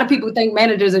 Yeah. A lot of people think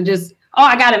managers are just, oh,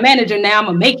 I got a manager now, I'm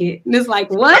gonna make it, and it's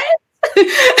like, what?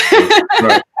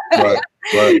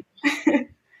 Right.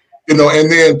 And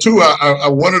then too, I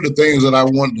one of the things that I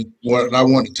wanted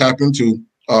to tap into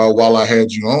while I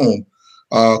had you on,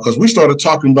 because we started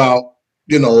talking about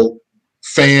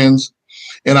fans,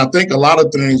 and I think a lot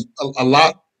of things,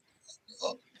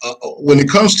 when it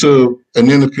comes to an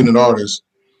independent artist,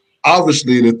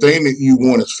 obviously the thing that you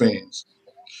want is fans.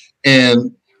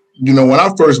 And when I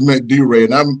first met D-Ray,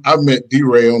 and I met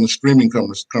D-Ray on the streaming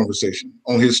conversation,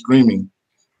 on his streaming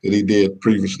that he did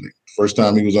previously, first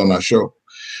time he was on our show.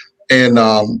 And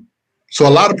so a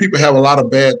lot of people have a lot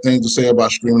of bad things to say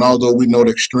about streaming, although we know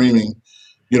that streaming,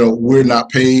 we're not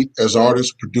paid as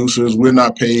artists, producers, we're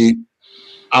not paid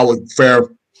our fair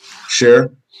share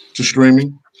to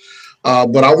streaming.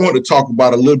 But I want to talk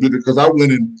about a little bit, because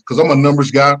I'm a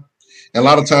numbers guy. And a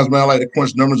lot of times, man, I like to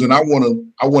crunch numbers, and I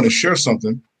want to share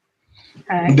something.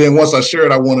 Okay. And then once I share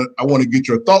it, I want to get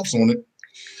your thoughts on it.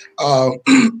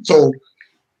 So,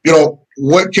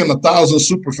 what can 1,000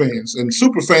 super fans? And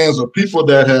super fans are people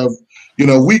that have,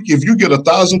 if you get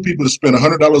 1,000 people to spend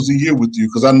 $100 a year with you,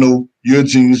 because I know you're a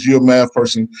genius, you're a math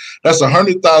person, that's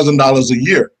 $100,000 a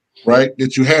year, right?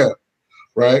 That you have,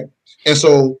 right? And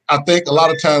so I think a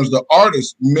lot of times the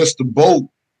artists miss the boat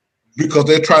because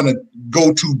they're trying to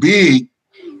go too big,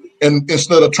 and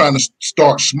instead of trying to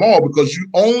start small, because you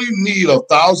only need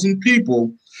 1,000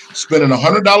 people spending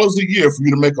 $100 a year for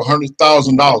you to make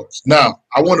 $100,000. Now,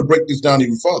 I want to break this down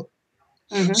even further.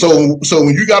 Mm-hmm. So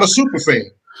when you got a super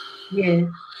fan, yeah,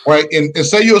 right, and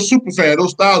say you're a super fan,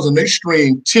 those 1,000, they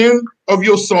stream 10 of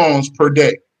your songs per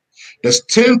day. That's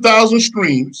 10,000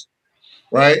 streams,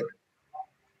 right,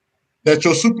 that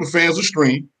your super fans are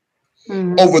streaming.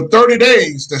 Mm-hmm. Over 30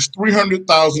 days, that's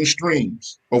 300,000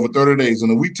 streams over 30 days.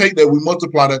 And if we take that, we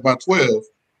multiply that by 12,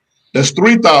 that's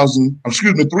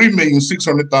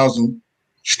 3,600,000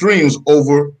 streams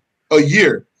over a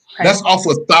year. Right. That's off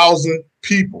 1,000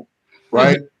 people,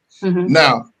 right? Mm-hmm.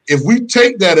 Now, if we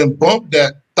take that and bump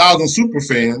that 1,000 super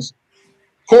fans,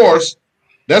 of course,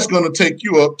 that's going to take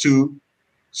you up to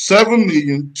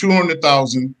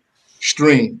 7,200,000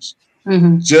 streams,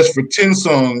 mm-hmm, just for 10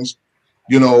 songs,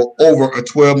 over a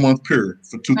 12-month period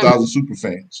for 2,000 mm-hmm super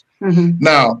fans. Mm-hmm.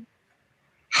 Now,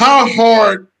 how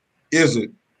hard is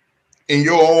it, in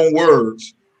your own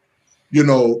words,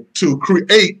 to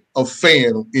create a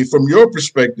fan, from your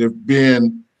perspective,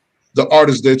 being the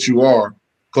artist that you are?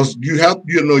 Because you have,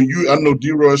 I know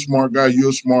D-Roy is a smart guy, you're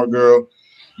a smart girl.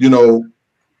 Your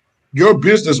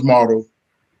business model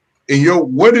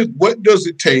and what does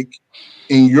it take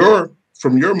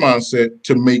from your mindset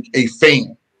to make a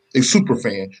fan, a super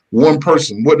fan, one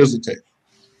person? What does it take?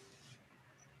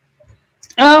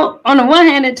 Oh, on the one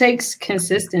hand, it takes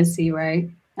consistency, right?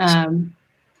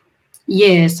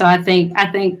 Yeah. So I think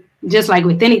just like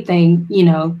with anything,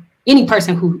 any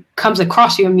person who comes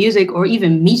across your music or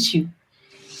even meets you,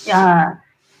 has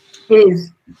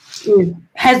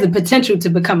the potential to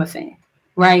become a fan,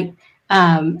 right?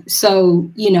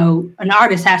 So an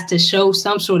artist has to show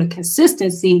some sort of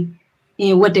consistency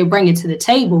in what they're bringing to the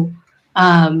table.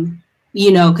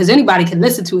 Because anybody can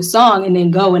listen to a song and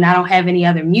then go, and I don't have any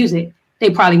other music, they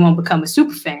probably won't become a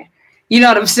super fan. You know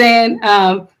what I'm saying?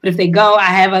 But if they go, I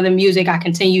have other music, I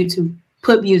continue to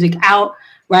put music out,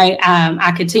 right?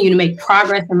 I continue to make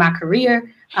progress in my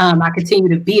career. I continue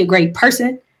to be a great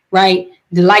person, right?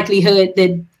 The likelihood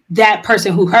that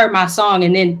person who heard my song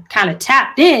and then kind of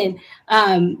tapped in,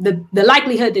 the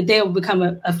likelihood that they'll become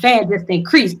a fan just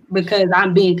increased, because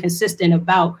I'm being consistent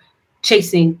about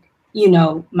chasing,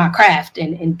 my craft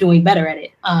and doing better at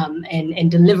it, and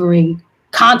delivering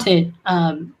content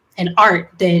and art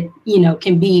that,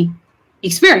 can be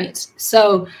experienced.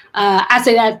 So I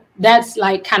say that's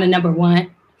like kind of number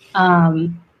one,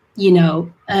 and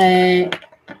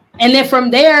then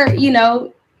from there,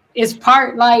 it's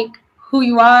part like who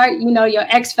you are, your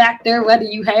X factor, whether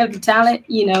you have the talent,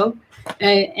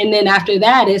 and then after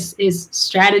that is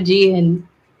strategy and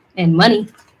money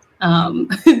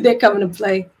that come into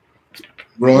play.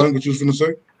 Roland, what you was going to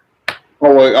say?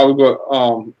 Oh, well, I was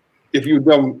going. If you're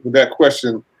done with that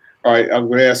question, all right, I'm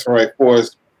going to ask, all right, for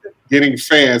us getting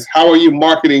fans, how are you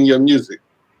marketing your music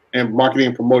and marketing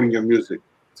and promoting your music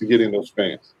to get in those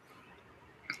fans?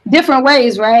 different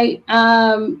ways, right?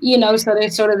 So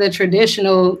there's sort of the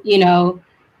traditional,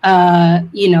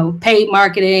 paid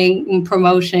marketing and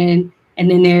promotion, and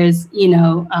then there's,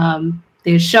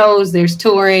 there's shows, there's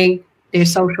touring,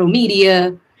 there's social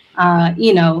media,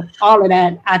 all of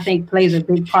that I think plays a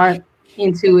big part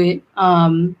into it.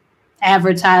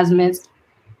 Advertisements,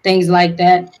 things like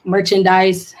that,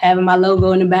 merchandise, having my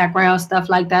logo in the background, stuff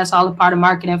like that. It's all a part of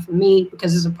marketing for me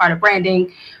because it's a part of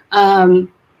branding. So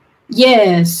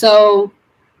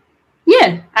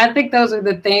I think those are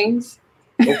the things.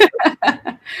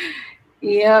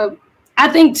 Yeah. I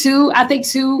think too, at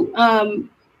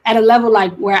a level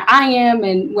like where I am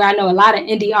and where I know a lot of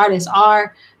indie artists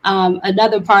are,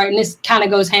 another part, and this kind of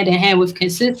goes hand in hand with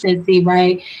consistency,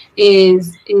 right?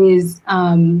 Is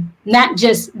not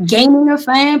just gaining a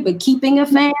fan, but keeping a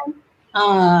fan.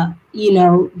 That's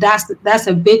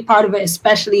a big part of it,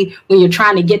 especially when you're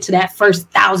trying to get to that first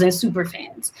 1,000 super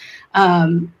fans.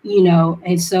 And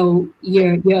so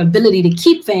your ability to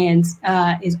keep fans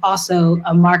is also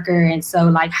a marker. And so,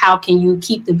 like, how can you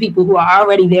keep the people who are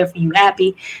already there for you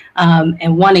happy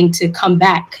and wanting to come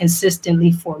back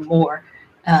consistently for more?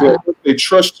 If they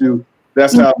trust you,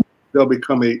 that's how they'll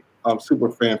become a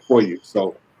super fan for you.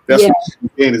 So that's what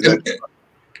again is that.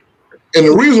 And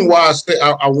the reason why I say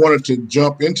I wanted to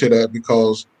jump into that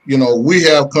because we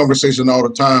have conversation all the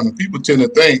time, and people tend to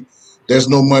think there's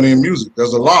no money in music.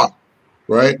 There's a lot,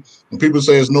 right? When people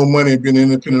say there's no money in being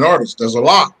an independent artist, there's a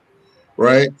lot,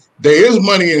 right? There is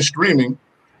money in streaming.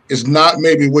 It's not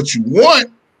maybe what you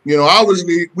want.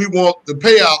 Obviously we want the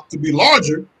payout to be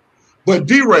larger, but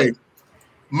D-Ray,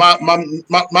 my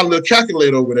little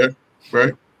calculator over there,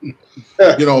 right?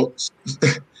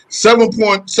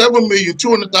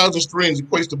 7,200,000 streams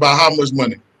equates to about how much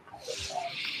money?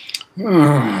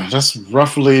 That's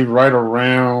roughly right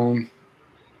around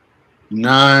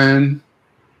 $9,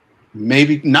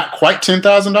 maybe not quite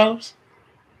 $10,000.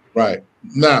 Right.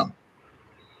 Now,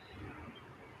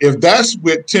 if that's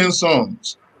with 10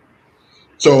 songs,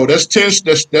 so that's 10.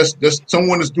 That's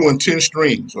someone that's doing 10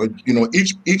 streams, or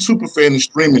each super fan is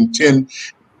streaming 10.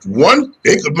 One,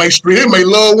 they could they may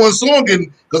love one song,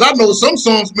 and because I know some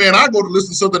songs, man, I go to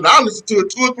listen to something, I listen to it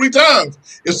 2 or 3 times.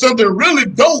 If something really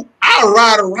dope, I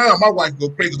ride around. My wife go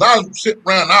crazy because I sit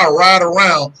around, I ride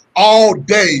around all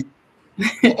day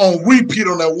on repeat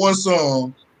on that one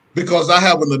song because I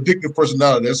have an addictive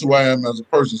personality. That's who I am as a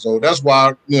person. So that's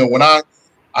why when I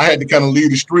had to kind of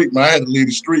lead the street, man, I had to lead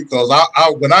the street because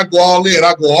when I go all in,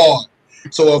 I go hard.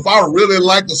 So if I really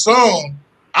like the song,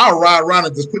 I'll ride around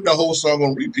and just put that whole song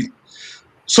on repeat.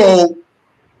 So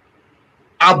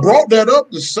I brought that up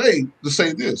to say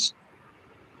this.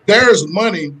 There's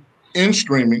money in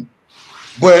streaming,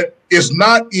 but it's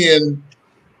not in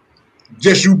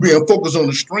just you being focused on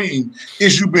the stream.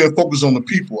 It's you being focused on the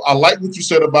people. I like what you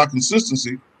said about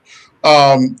consistency.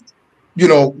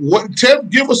 Give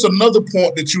us another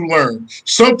point that you learned,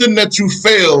 something that you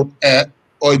failed at,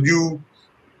 or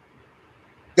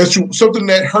something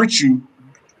that hurt you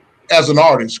as an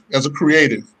artist, as a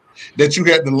creative, that you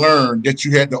had to learn, that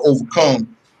you had to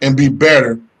overcome and be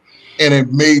better, and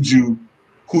it made you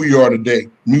who you are today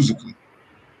musically.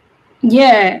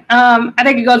 Yeah, I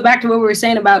think it goes back to what we were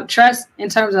saying about trust in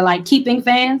terms of like keeping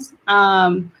fans.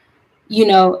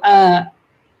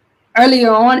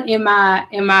 Earlier on in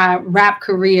my rap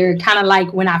career, kind of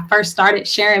like when I first started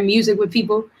sharing music with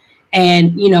people,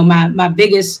 and my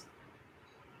biggest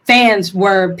fans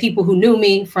were people who knew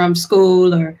me from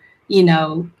school or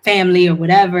family or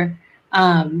whatever.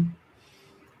 I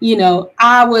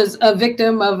was a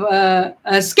victim of a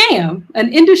scam, an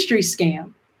industry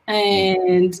scam.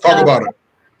 And talk about it.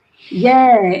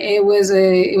 Yeah, it was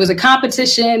a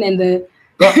competition, and it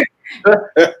was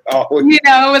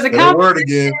a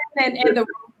competition, and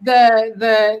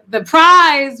the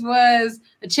prize was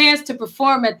a chance to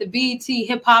perform at the BET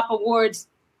Hip Hop Awards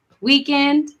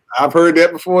weekend. I've heard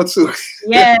that before too.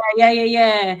 Yeah.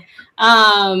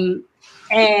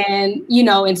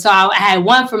 And so I had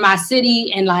one for my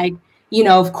city, and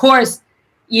of course,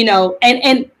 and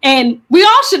we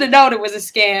all should have known it was a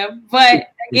scam, but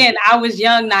again, I was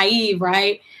young, naive,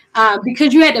 right?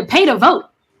 Because you had to pay to vote.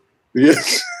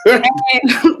 Yes. And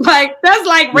that's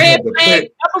like red flag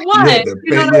number one.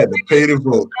 You had to pay to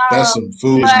vote. That's some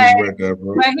foolishness right there,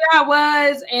 bro. But here I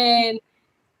was, and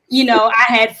I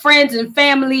had friends and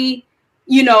family,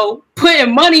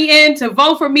 putting money in to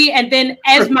vote for me. And then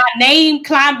as my name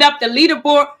climbed up the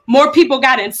leaderboard, more people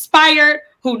got inspired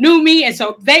who knew me. And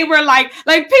so they were like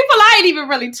people I ain't even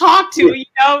really talked to,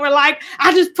 were like,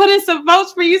 I just put in some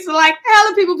votes for you. So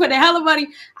hella people put a hella money.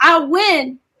 I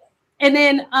win. And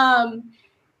then,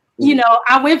 you know,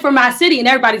 I went for my city and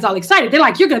everybody's all excited. They're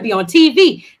like, you're going to be on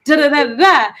TV. Da, da, da, da,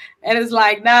 da. And it's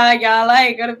like, nah, y'all, I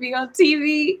ain't going to be on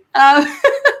TV.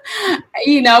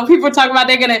 You know, people talk about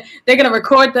they're going to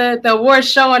record the award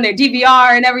show on their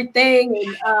DVR and everything.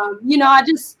 And, you know,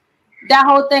 that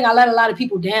whole thing, I let a lot of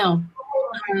people down.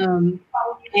 And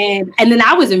then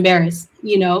I was embarrassed,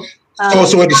 you know.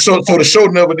 So the show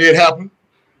never did happen?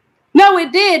 No,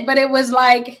 it did. But it was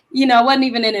like, you know, it wasn't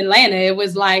even in Atlanta. It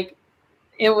was like,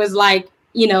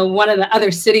 you know, one of the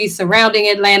other cities surrounding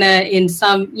Atlanta in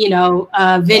some, you know,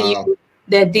 venue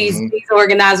that these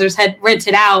organizers had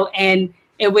rented out. And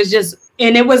it was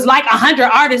like 100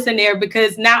 artists in there,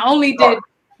 because not only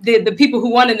did the people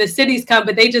who won in the cities come,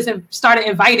 but they just started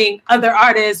inviting other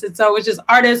artists. And so it was just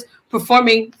artists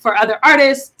performing for other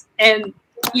artists. And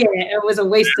yeah, it was a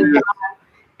waste of time.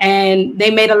 And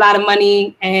they made a lot of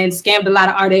money and scammed a lot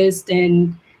of artists.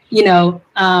 And you know,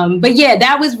 but yeah,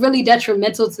 that was really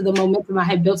detrimental to the momentum I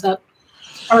had built up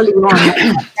early on.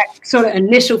 That sort of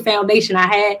initial foundation I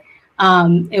had,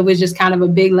 it was just kind of a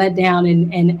big letdown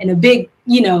and a big,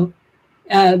 you know,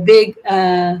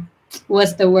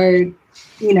 what's the word?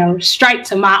 You know, strike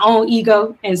to my own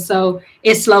ego. And so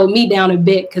it slowed me down a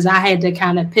bit, because I had to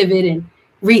kind of pivot and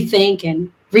rethink and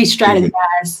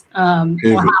re-strategize on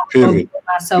how to get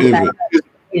myself back up.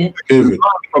 Yeah.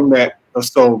 From that,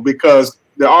 so because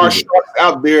there are sharks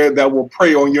out there that will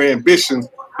prey on your ambitions,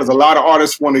 because a lot of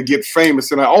artists want to get famous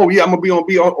and like, oh yeah, I'm gonna be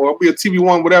on or I'll be a TV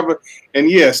one, whatever.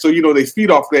 And yeah, so you know they feed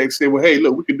off that and say, well, hey,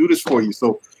 look, we can do this for you.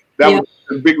 So that was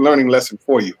a big learning lesson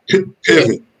for you.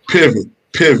 Pivot.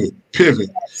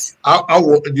 I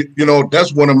you know,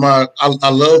 that's one of my. I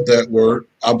love that word.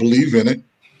 I believe in it.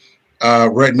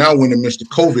 Right now, we're in the midst of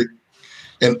COVID,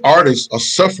 and artists are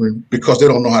suffering because they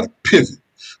don't know how to pivot.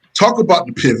 Talk about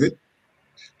the pivot.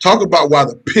 Talk about why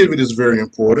the pivot is very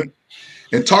important,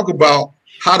 and talk about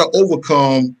how to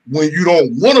overcome when you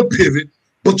don't want to pivot,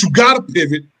 but you got to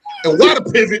pivot, and why the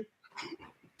pivot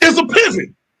is a pivot.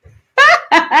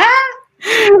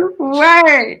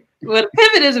 Word. Well, the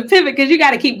pivot is a pivot because you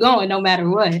got to keep going no matter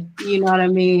what. You know what I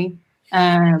mean?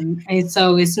 And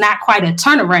so it's not quite a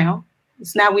turnaround.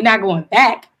 We're not going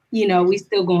back. You know, we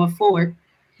still going forward.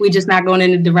 We're just not going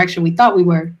in the direction we thought we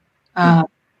were.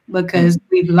 Because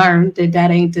we've learned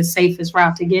that ain't the safest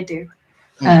route to get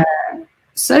there.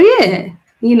 So yeah,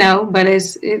 you know, but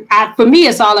for me,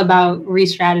 it's all about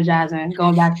re-strategizing,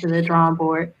 going back to the drawing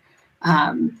board,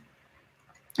 and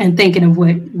thinking of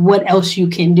what else you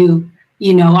can do.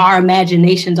 You know, our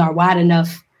imaginations are wide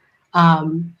enough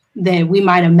that we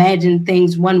might imagine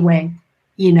things one way,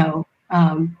 you know,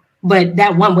 but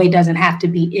that one way doesn't have to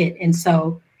be it. And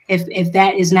so if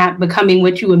that is not becoming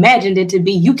what you imagined it to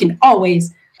be, you can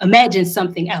always imagine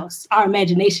something else. Our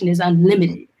imagination is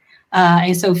unlimited.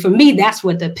 And so for me, that's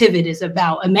what the pivot is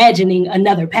about, imagining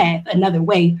another path, another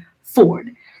way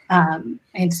forward.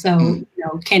 And so, you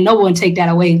know, can no one take that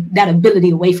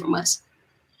ability away from us?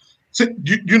 So,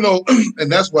 you know, and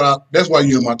that's why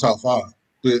you're in my top 5,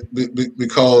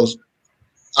 because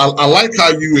I like how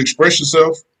you express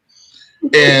yourself,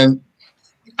 and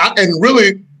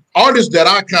really artists that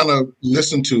I kind of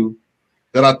listen to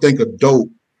that I think are dope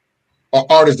are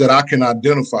artists that I can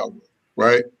identify with,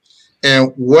 right?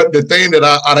 And what the thing that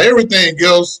out of everything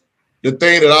else, the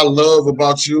thing that I love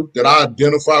about you, that I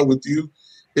identify with you,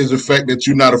 is the fact that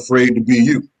you're not afraid to be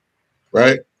you,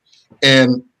 right?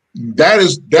 And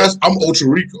that's I'm Ocho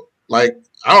Rico. Like,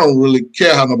 I don't really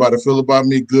care how nobody feel about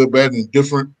me, good, bad, and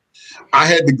indifferent. I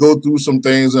had to go through some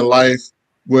things in life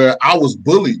where I was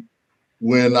bullied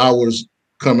when I was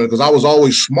coming, because I was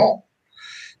always small.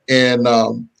 And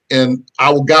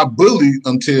I got bullied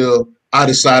until I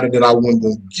decided that I wasn't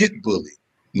going to get bullied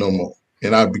no more.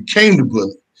 And I became the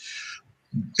bully.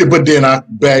 But then I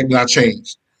bagged and I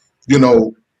changed. You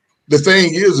know, the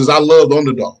thing is I love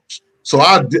underdogs. So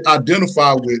I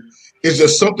identify with, it's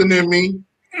just something in me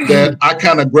that I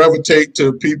kind of gravitate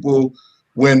to people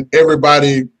when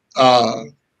everybody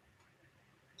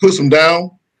puts them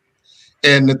down.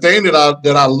 And the thing that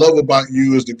I love about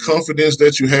you is the confidence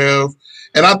that you have.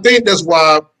 And I think that's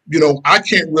why, you know, I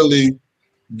can't really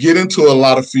get into a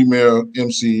lot of female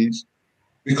MCs,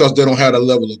 because they don't have a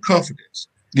level of confidence,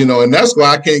 you know, and that's why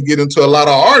I can't get into a lot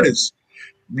of artists.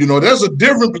 You know, there's a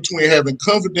difference between having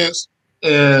confidence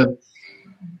and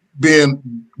being,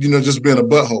 you know, just being a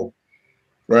butthole,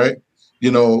 right?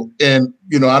 You know, and,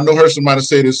 you know, I know heard somebody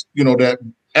say this, you know, that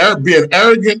being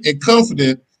arrogant and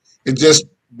confident is just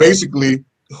basically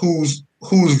who's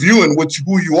viewing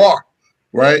who you are,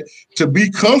 right? To be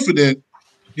confident,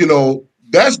 you know,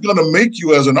 that's going to make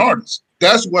you as an artist.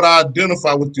 That's what I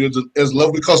identify with you as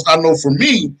love, because I know for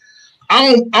me,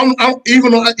 even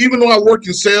though I work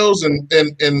in sales and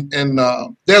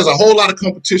there's a whole lot of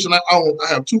competition. I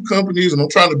have 2 companies and I'm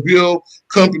trying to build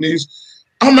companies.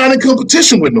 I'm not in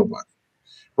competition with nobody,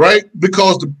 right?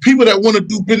 Because the people that want to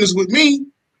do business with me,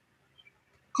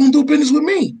 gonna do business with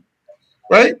me,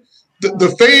 right?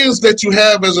 The fans that you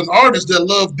have as an artist that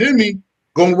love Demi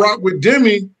gonna rock with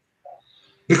Demi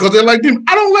because they like Demi.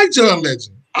 I don't like John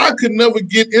Legend. I could never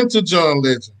get into John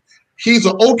Legend. He's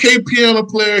an okay piano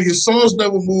player. His songs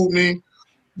never moved me.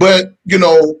 But,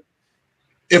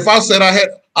 if I said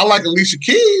I like Alicia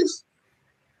Keys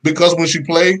because when she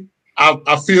played,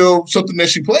 I feel something that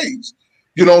she plays.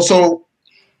 So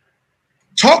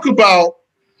talk about,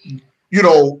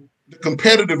 the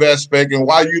competitive aspect and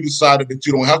why you decided that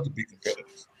you don't have to be competitive.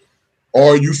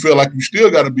 Or you feel like you still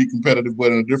got to be competitive,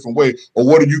 but in a different way. Or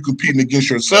what are you competing against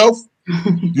yourself?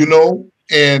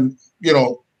 And,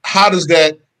 how does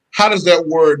that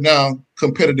word now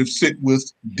competitive sit with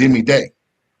Demi Day?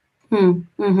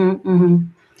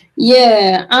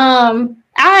 Yeah.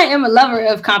 I am a lover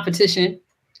of competition.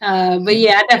 But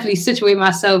yeah, I definitely situate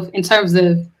myself in terms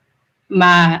of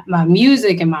my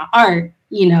music and my art.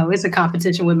 It's a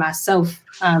competition with myself,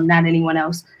 not anyone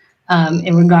else,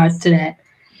 in regards to that.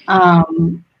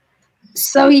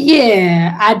 So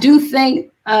yeah, I do think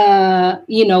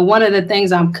one of the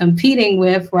things I'm competing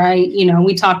with, right?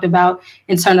 We talked about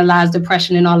internalized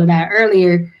depression and all of that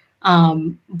earlier.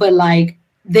 But like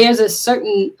there's a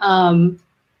certain and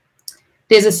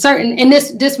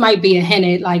this might be a hint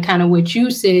at like kind of what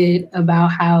you said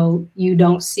about how you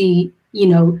don't see,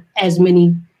 as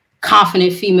many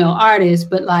confident female artists,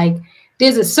 but like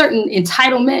there's a certain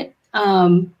entitlement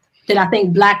that I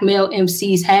think Black male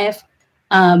MCs have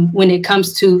when it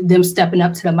comes to them stepping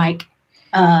up to the mic.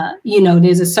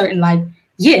 There's a certain like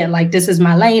this is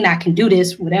my lane, I can do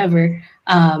this, whatever.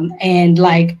 And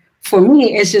like for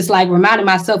me, it's just like reminding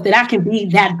myself that I can be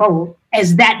that bold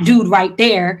as that dude right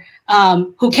there,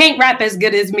 who can't rap as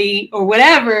good as me or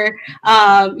whatever,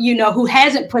 who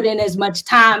hasn't put in as much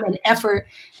time and effort,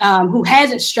 who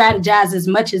hasn't strategized as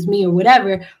much as me or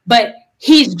whatever, but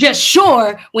he's just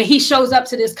sure when he shows up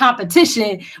to this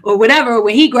competition or whatever,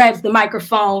 when he grabs the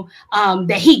microphone,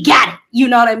 that he got it, you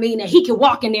know what I mean? And he can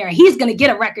walk in there and he's going to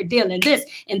get a record deal and this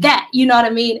and that, you know what I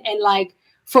mean? And like,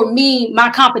 for me, my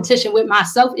competition with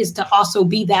myself is to also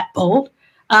be that bold.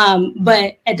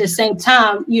 But at the same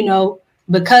time,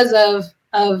 because of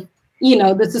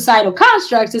the societal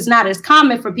constructs, it's not as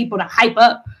common for people to hype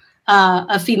up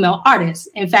a female artist.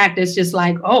 In fact, it's just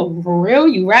like, oh, for real?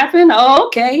 You rapping? Oh,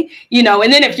 okay. And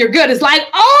then if you're good, it's like,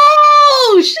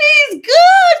 oh, she's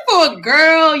good for a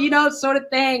girl, sort of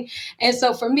thing. And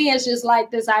so for me, it's just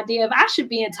like this idea of I should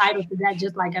be entitled to that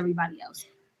just like everybody else,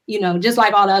 just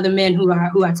like all the other men who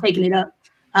are taking it up.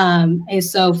 And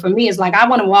so for me, it's like I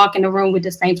want to walk in the room with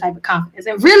the same type of confidence.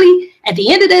 And really, at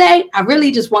the end of the day, I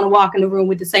really just want to walk in the room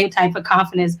with the same type of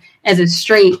confidence as a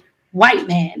straight white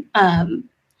man.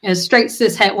 A straight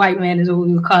cishet white man is what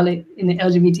we would call it in the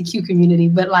LGBTQ community.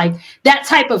 But like that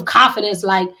type of confidence,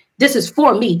 like this is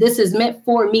for me. This is meant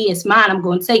for me. It's mine. I'm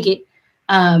going to take it,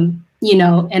 and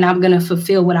I'm going to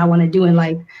fulfill what I want to do in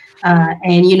life.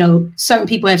 And certain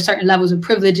people have certain levels of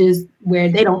privileges where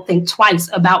they don't think twice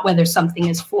about whether something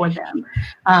is for them.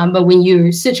 But when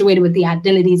you're situated with the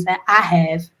identities that I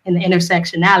have and the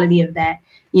intersectionality of that,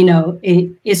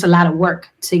 it's a lot of work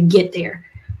to get there.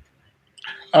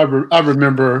 I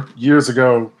remember years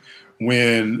ago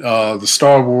when the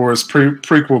Star Wars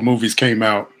prequel movies came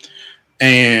out,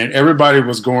 and everybody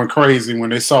was going crazy when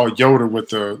they saw Yoda with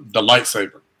the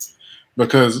lightsaber.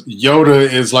 Because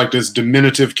Yoda is like this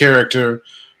diminutive character,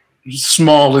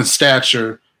 small in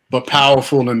stature, but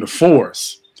powerful in the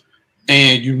Force.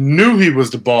 And you knew he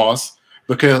was the boss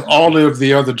because all of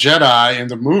the other Jedi in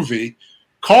the movie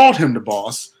called him the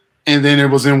boss. And then it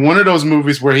was in one of those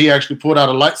movies where he actually pulled out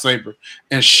a lightsaber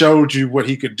and showed you what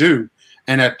he could do.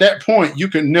 And at that point, you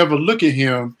could never look at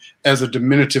him as a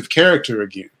diminutive character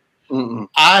again. Mm-mm.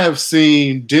 I have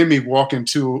seen Demi walk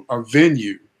into a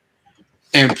venue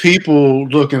and people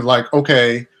looking like,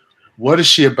 okay, what is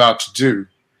she about to do?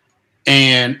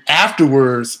 And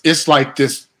afterwards, it's like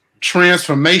this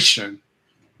transformation,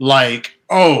 like,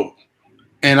 oh,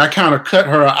 and I kind of cut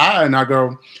her eye and I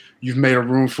go, you've made a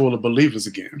room full of believers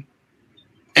again.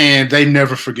 And they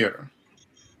never forget her.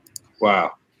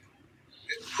 Wow.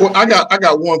 Well, I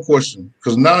got one question,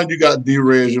 because now you got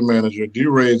D-Ray as your manager.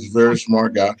 D-Ray is a very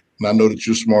smart guy, and I know that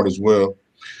you're smart as well.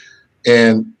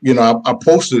 And, I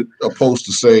posted a post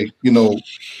to say,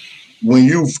 when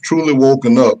you've truly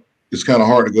woken up, it's kind of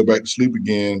hard to go back to sleep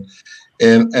again.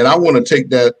 And I want to take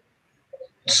that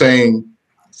same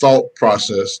thought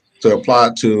process to apply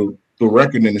it to the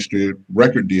record industry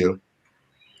record deal,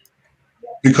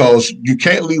 because you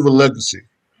can't leave a legacy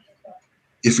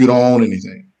if you don't own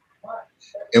anything.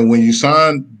 And when you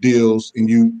sign deals, and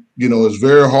you know, it's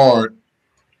very hard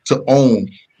to own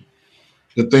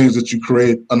the things that you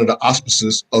create under the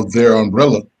auspices of their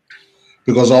umbrella,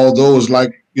 because although it's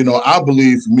like, you know, I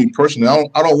believe, for me personally, I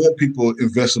don't want people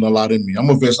investing a lot in me. I'm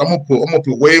gonna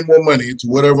put way more money into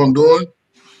whatever I'm doing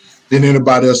than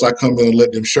anybody else I come in and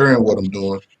let them share in what I'm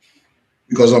doing,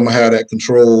 because I'm gonna have that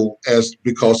control,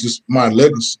 because it's my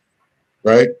legacy,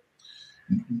 right?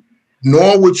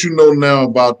 Knowing what you know now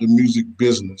about the music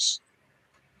business,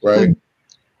 right?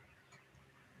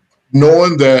 Mm-hmm.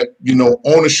 Knowing that, you know,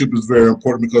 ownership is very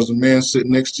important, because the man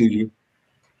sitting next to you,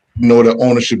 you know that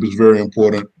ownership is very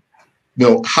important. You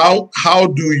know, how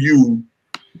do you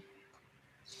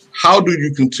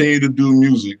continue to do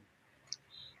music,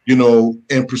 you know,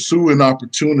 and pursue an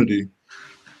opportunity,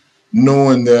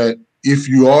 knowing that if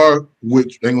you are,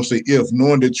 which I'm gonna say if,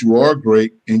 knowing that you are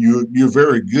great and you're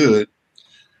very good,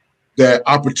 that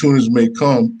opportunities may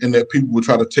come and that people will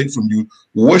try to take from you.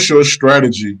 What's your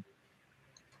strategy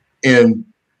in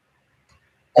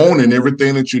owning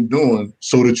everything that you're doing,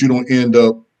 so that you don't end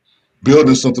up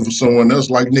building something for someone else,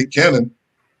 like Nick Cannon,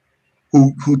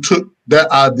 who took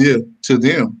that idea to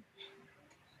them.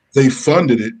 They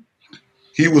funded it.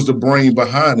 He was the brain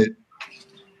behind it.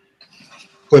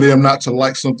 For them not to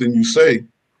like something you say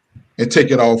and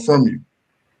take it all from you.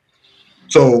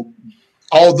 So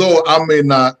although I may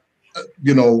not,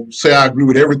 you know, say I agree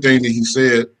with everything that he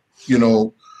said, you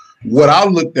know, what I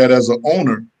looked at as an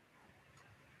owner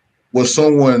was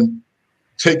someone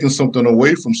taking something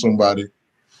away from somebody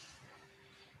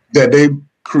that they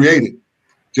created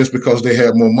just because they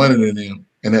had more money than them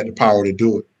and had the power to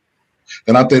do it.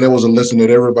 And I think that was a lesson that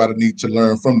everybody needs to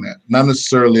learn from that. Not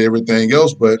necessarily everything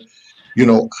else, but, you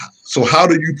know, so how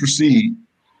do you proceed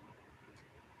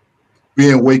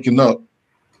waking up,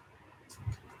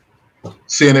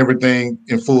 seeing everything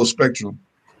in full spectrum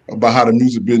about how the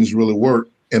music business really works,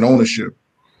 and ownership?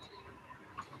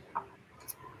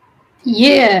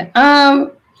 Yeah.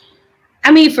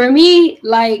 I mean, for me,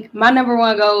 like, my number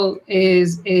one goal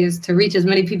is to reach as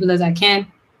many people as I can,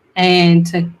 and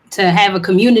to have a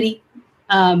community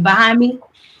behind me.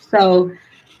 So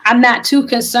I'm not too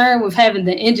concerned with having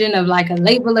the engine of like a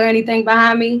label or anything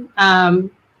behind me.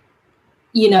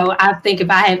 You know, I think if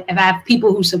I have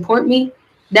people who support me,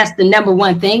 that's the number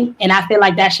one thing. And I feel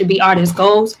like that should be artists'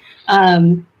 goals.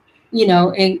 You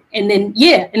know, and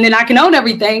then I can own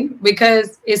everything,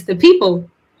 because it's the people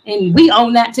and we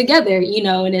own that together, you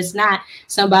know, and it's not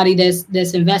somebody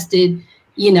that's invested,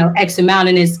 you know, X amount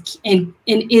and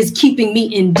is keeping me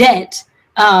in debt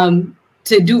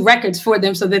to do records for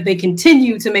them so that they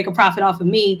continue to make a profit off of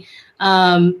me.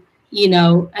 You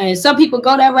know, and some people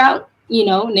go that route, you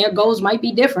know, and their goals might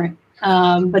be different.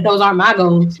 But those aren't my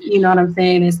goals, you know what I'm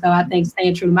saying? And so I think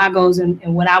staying true to my goals and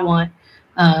what I want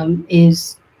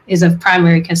is of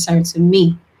primary concern to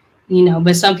me, you know.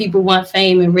 But some people want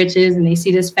fame and riches, and they see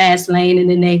this fast lane, and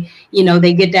then they, you know,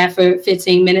 they get that for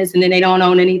 15 minutes and then they don't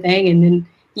own anything. And then,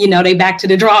 you know, they back to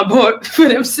the drawing board for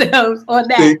themselves on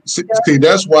that. See,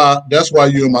 that's why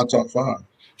you're in my top 5,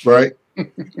 right?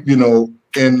 You know,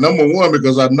 and number one,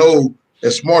 because I know,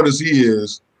 as smart as he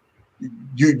is,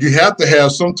 you have to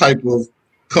have some type of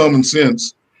common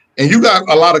sense, and you got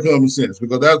a lot of common sense,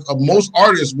 because that's most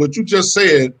artists. What you just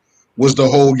said was the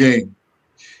whole game,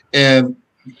 and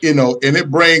you know, and it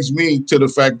brings me to the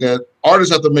fact that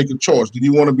artists have to make a choice. Do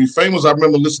you want to be famous? I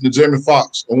remember listening to Jamie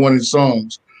Foxx on one of his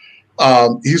songs.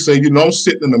 He said, you know, I'm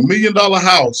sitting in $1 million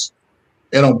house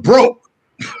and I'm broke.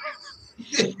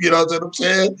 You know what I'm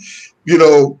saying? You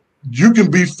know, you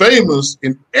can be famous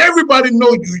and everybody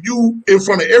know you in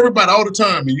front of everybody all the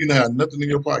time, and you don't have nothing in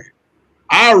your pocket.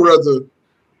 I'd rather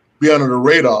be under the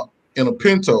radar in a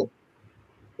Pinto,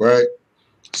 right?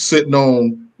 Sitting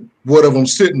on whatever I'm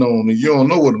sitting on, and you don't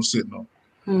know what I'm sitting on,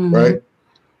 right?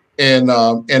 And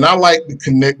I like to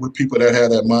connect with people that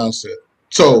have that mindset.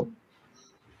 So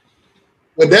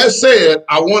with that said,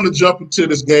 I want to jump into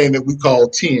this game that we call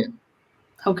 10.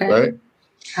 Okay. Right?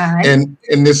 All right. And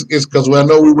this is because I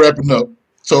know we're wrapping up.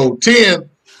 So 10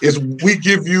 is we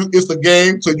give you, it's a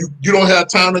game, so you don't have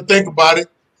time to think about it.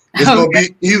 It's going to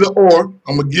be either or.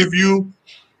 I'm going to give you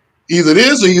either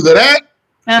this or either that,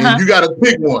 and you got to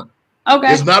pick one.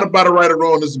 Okay. It's not about a right or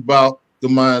wrong. It's about the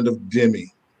mind of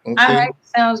Demi. Okay? All right.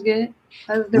 Sounds good.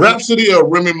 Rhapsody or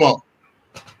Remy Ma?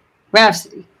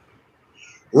 Rhapsody.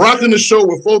 Rocking the show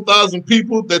with 4,000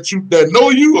 people that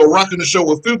know you, or rocking the show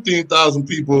with 15,000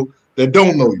 people that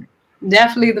don't know you?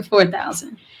 Definitely the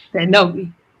 4,000 that know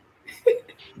me.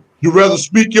 You rather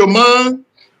speak your mind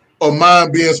or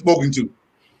mind being spoken to?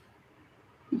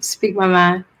 Speak my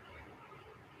mind.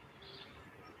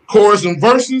 Chorus and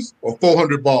verses or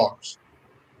 400 bars?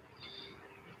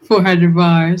 400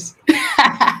 bars.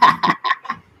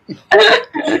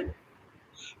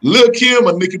 Lil Kim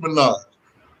or Nicki Minaj?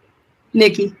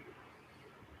 Nicki.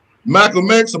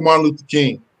 Malcolm X or Martin Luther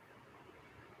King?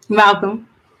 Malcolm.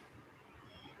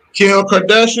 Kim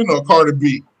Kardashian or Cardi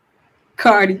B?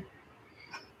 Cardi.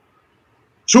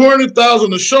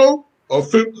 200,000 a show or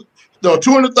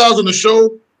 200,000 a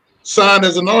show signed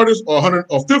as an artist, or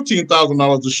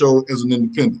 $15,000 a show as an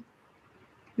independent?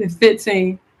 The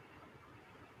 15.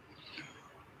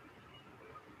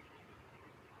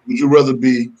 Would you rather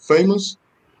be famous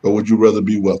or would you rather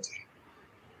be wealthy?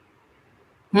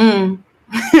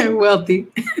 Wealthy.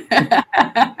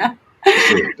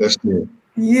 That's good.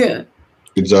 Yeah.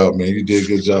 Good job, man. You did a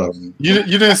good job, man. You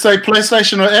didn't say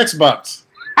PlayStation or Xbox.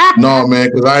 No,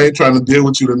 man, because I ain't trying to deal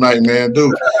with you tonight, man.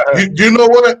 Dude, you know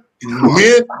what?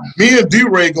 Me and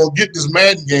D-Ray gonna get this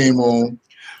Madden game on.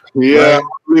 Yeah,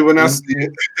 right? When I see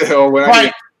it.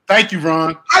 Right. Thank you,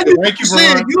 Ron. Thank you,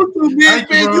 Ron.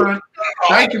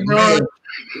 Thank you, Ron.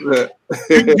 You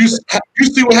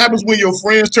see what happens when your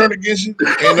friends turn against you?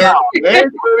 And they're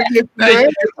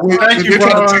Thank you,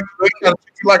 Ron. trying to treat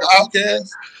you like an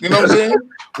outcast. You know what I'm saying?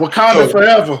 Wakanda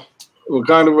forever.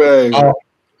 Wakanda forever.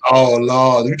 Oh,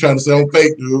 Lord. You're trying to say I'm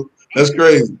fake, dude. That's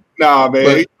crazy. Nah,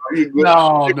 man.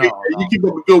 No. You keep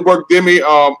up the good work, Demi.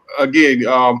 Again,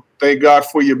 thank God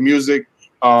for your music.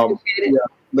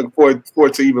 Look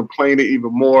forward to even playing it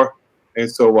even more.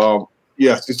 And so,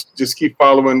 just keep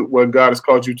following what God has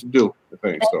called you to do.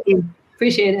 Thank you.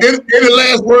 Appreciate it. Any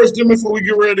last words, Demi, before we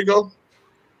get ready to go?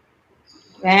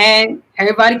 Man,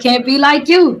 everybody can't be like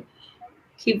you.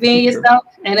 Keep being yourself.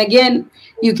 And again,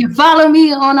 you can follow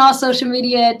me on all social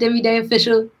media at Demi Day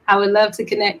Official. I would love to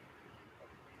connect.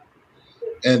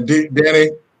 And Danny,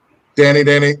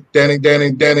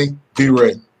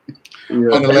 D-Ray.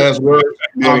 On the last word.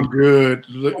 I'm good.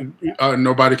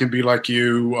 Nobody can be like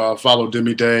you. Follow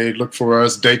Demi Day. Look for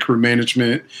us, Day Crew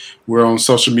Management. We're on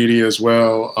social media as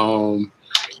well.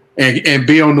 And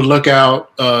be on the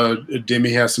lookout.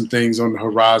 Demi has some things on the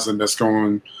horizon that's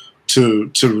going to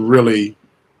really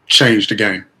change the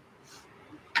game.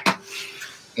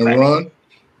 And Ron?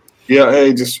 Yeah,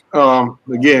 hey, just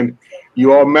again,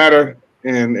 you all matter.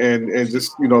 And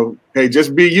just,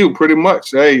 just be you pretty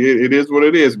much. Hey, it is what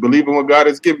it is. Believe in what God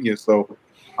has given you. So,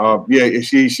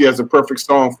 she has a perfect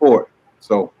song for it.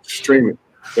 So stream it.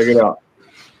 Check it out.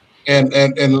 And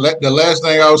the last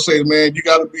thing I would say, man, you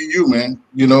got to be you, man.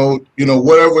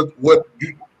 What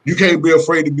you can't be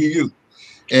afraid to be you.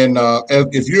 And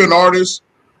if you're an artist,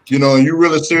 and you're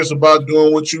really serious about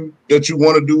doing that you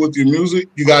want to do with your music,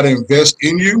 you got to invest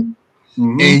in you.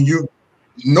 Mm-hmm. And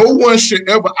no one should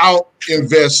ever out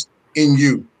invest in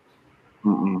you.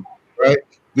 Mm-mm. Right?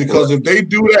 Because if they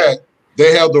do that,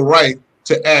 they have the right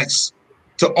to ask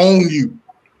to own you.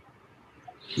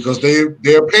 Because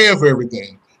they're paying for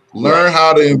everything. Learn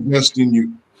how to invest in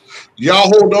you. Y'all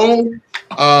hold on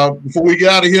before we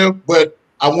get out of here. But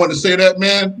I want to say that,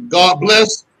 man, God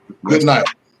bless. Good night.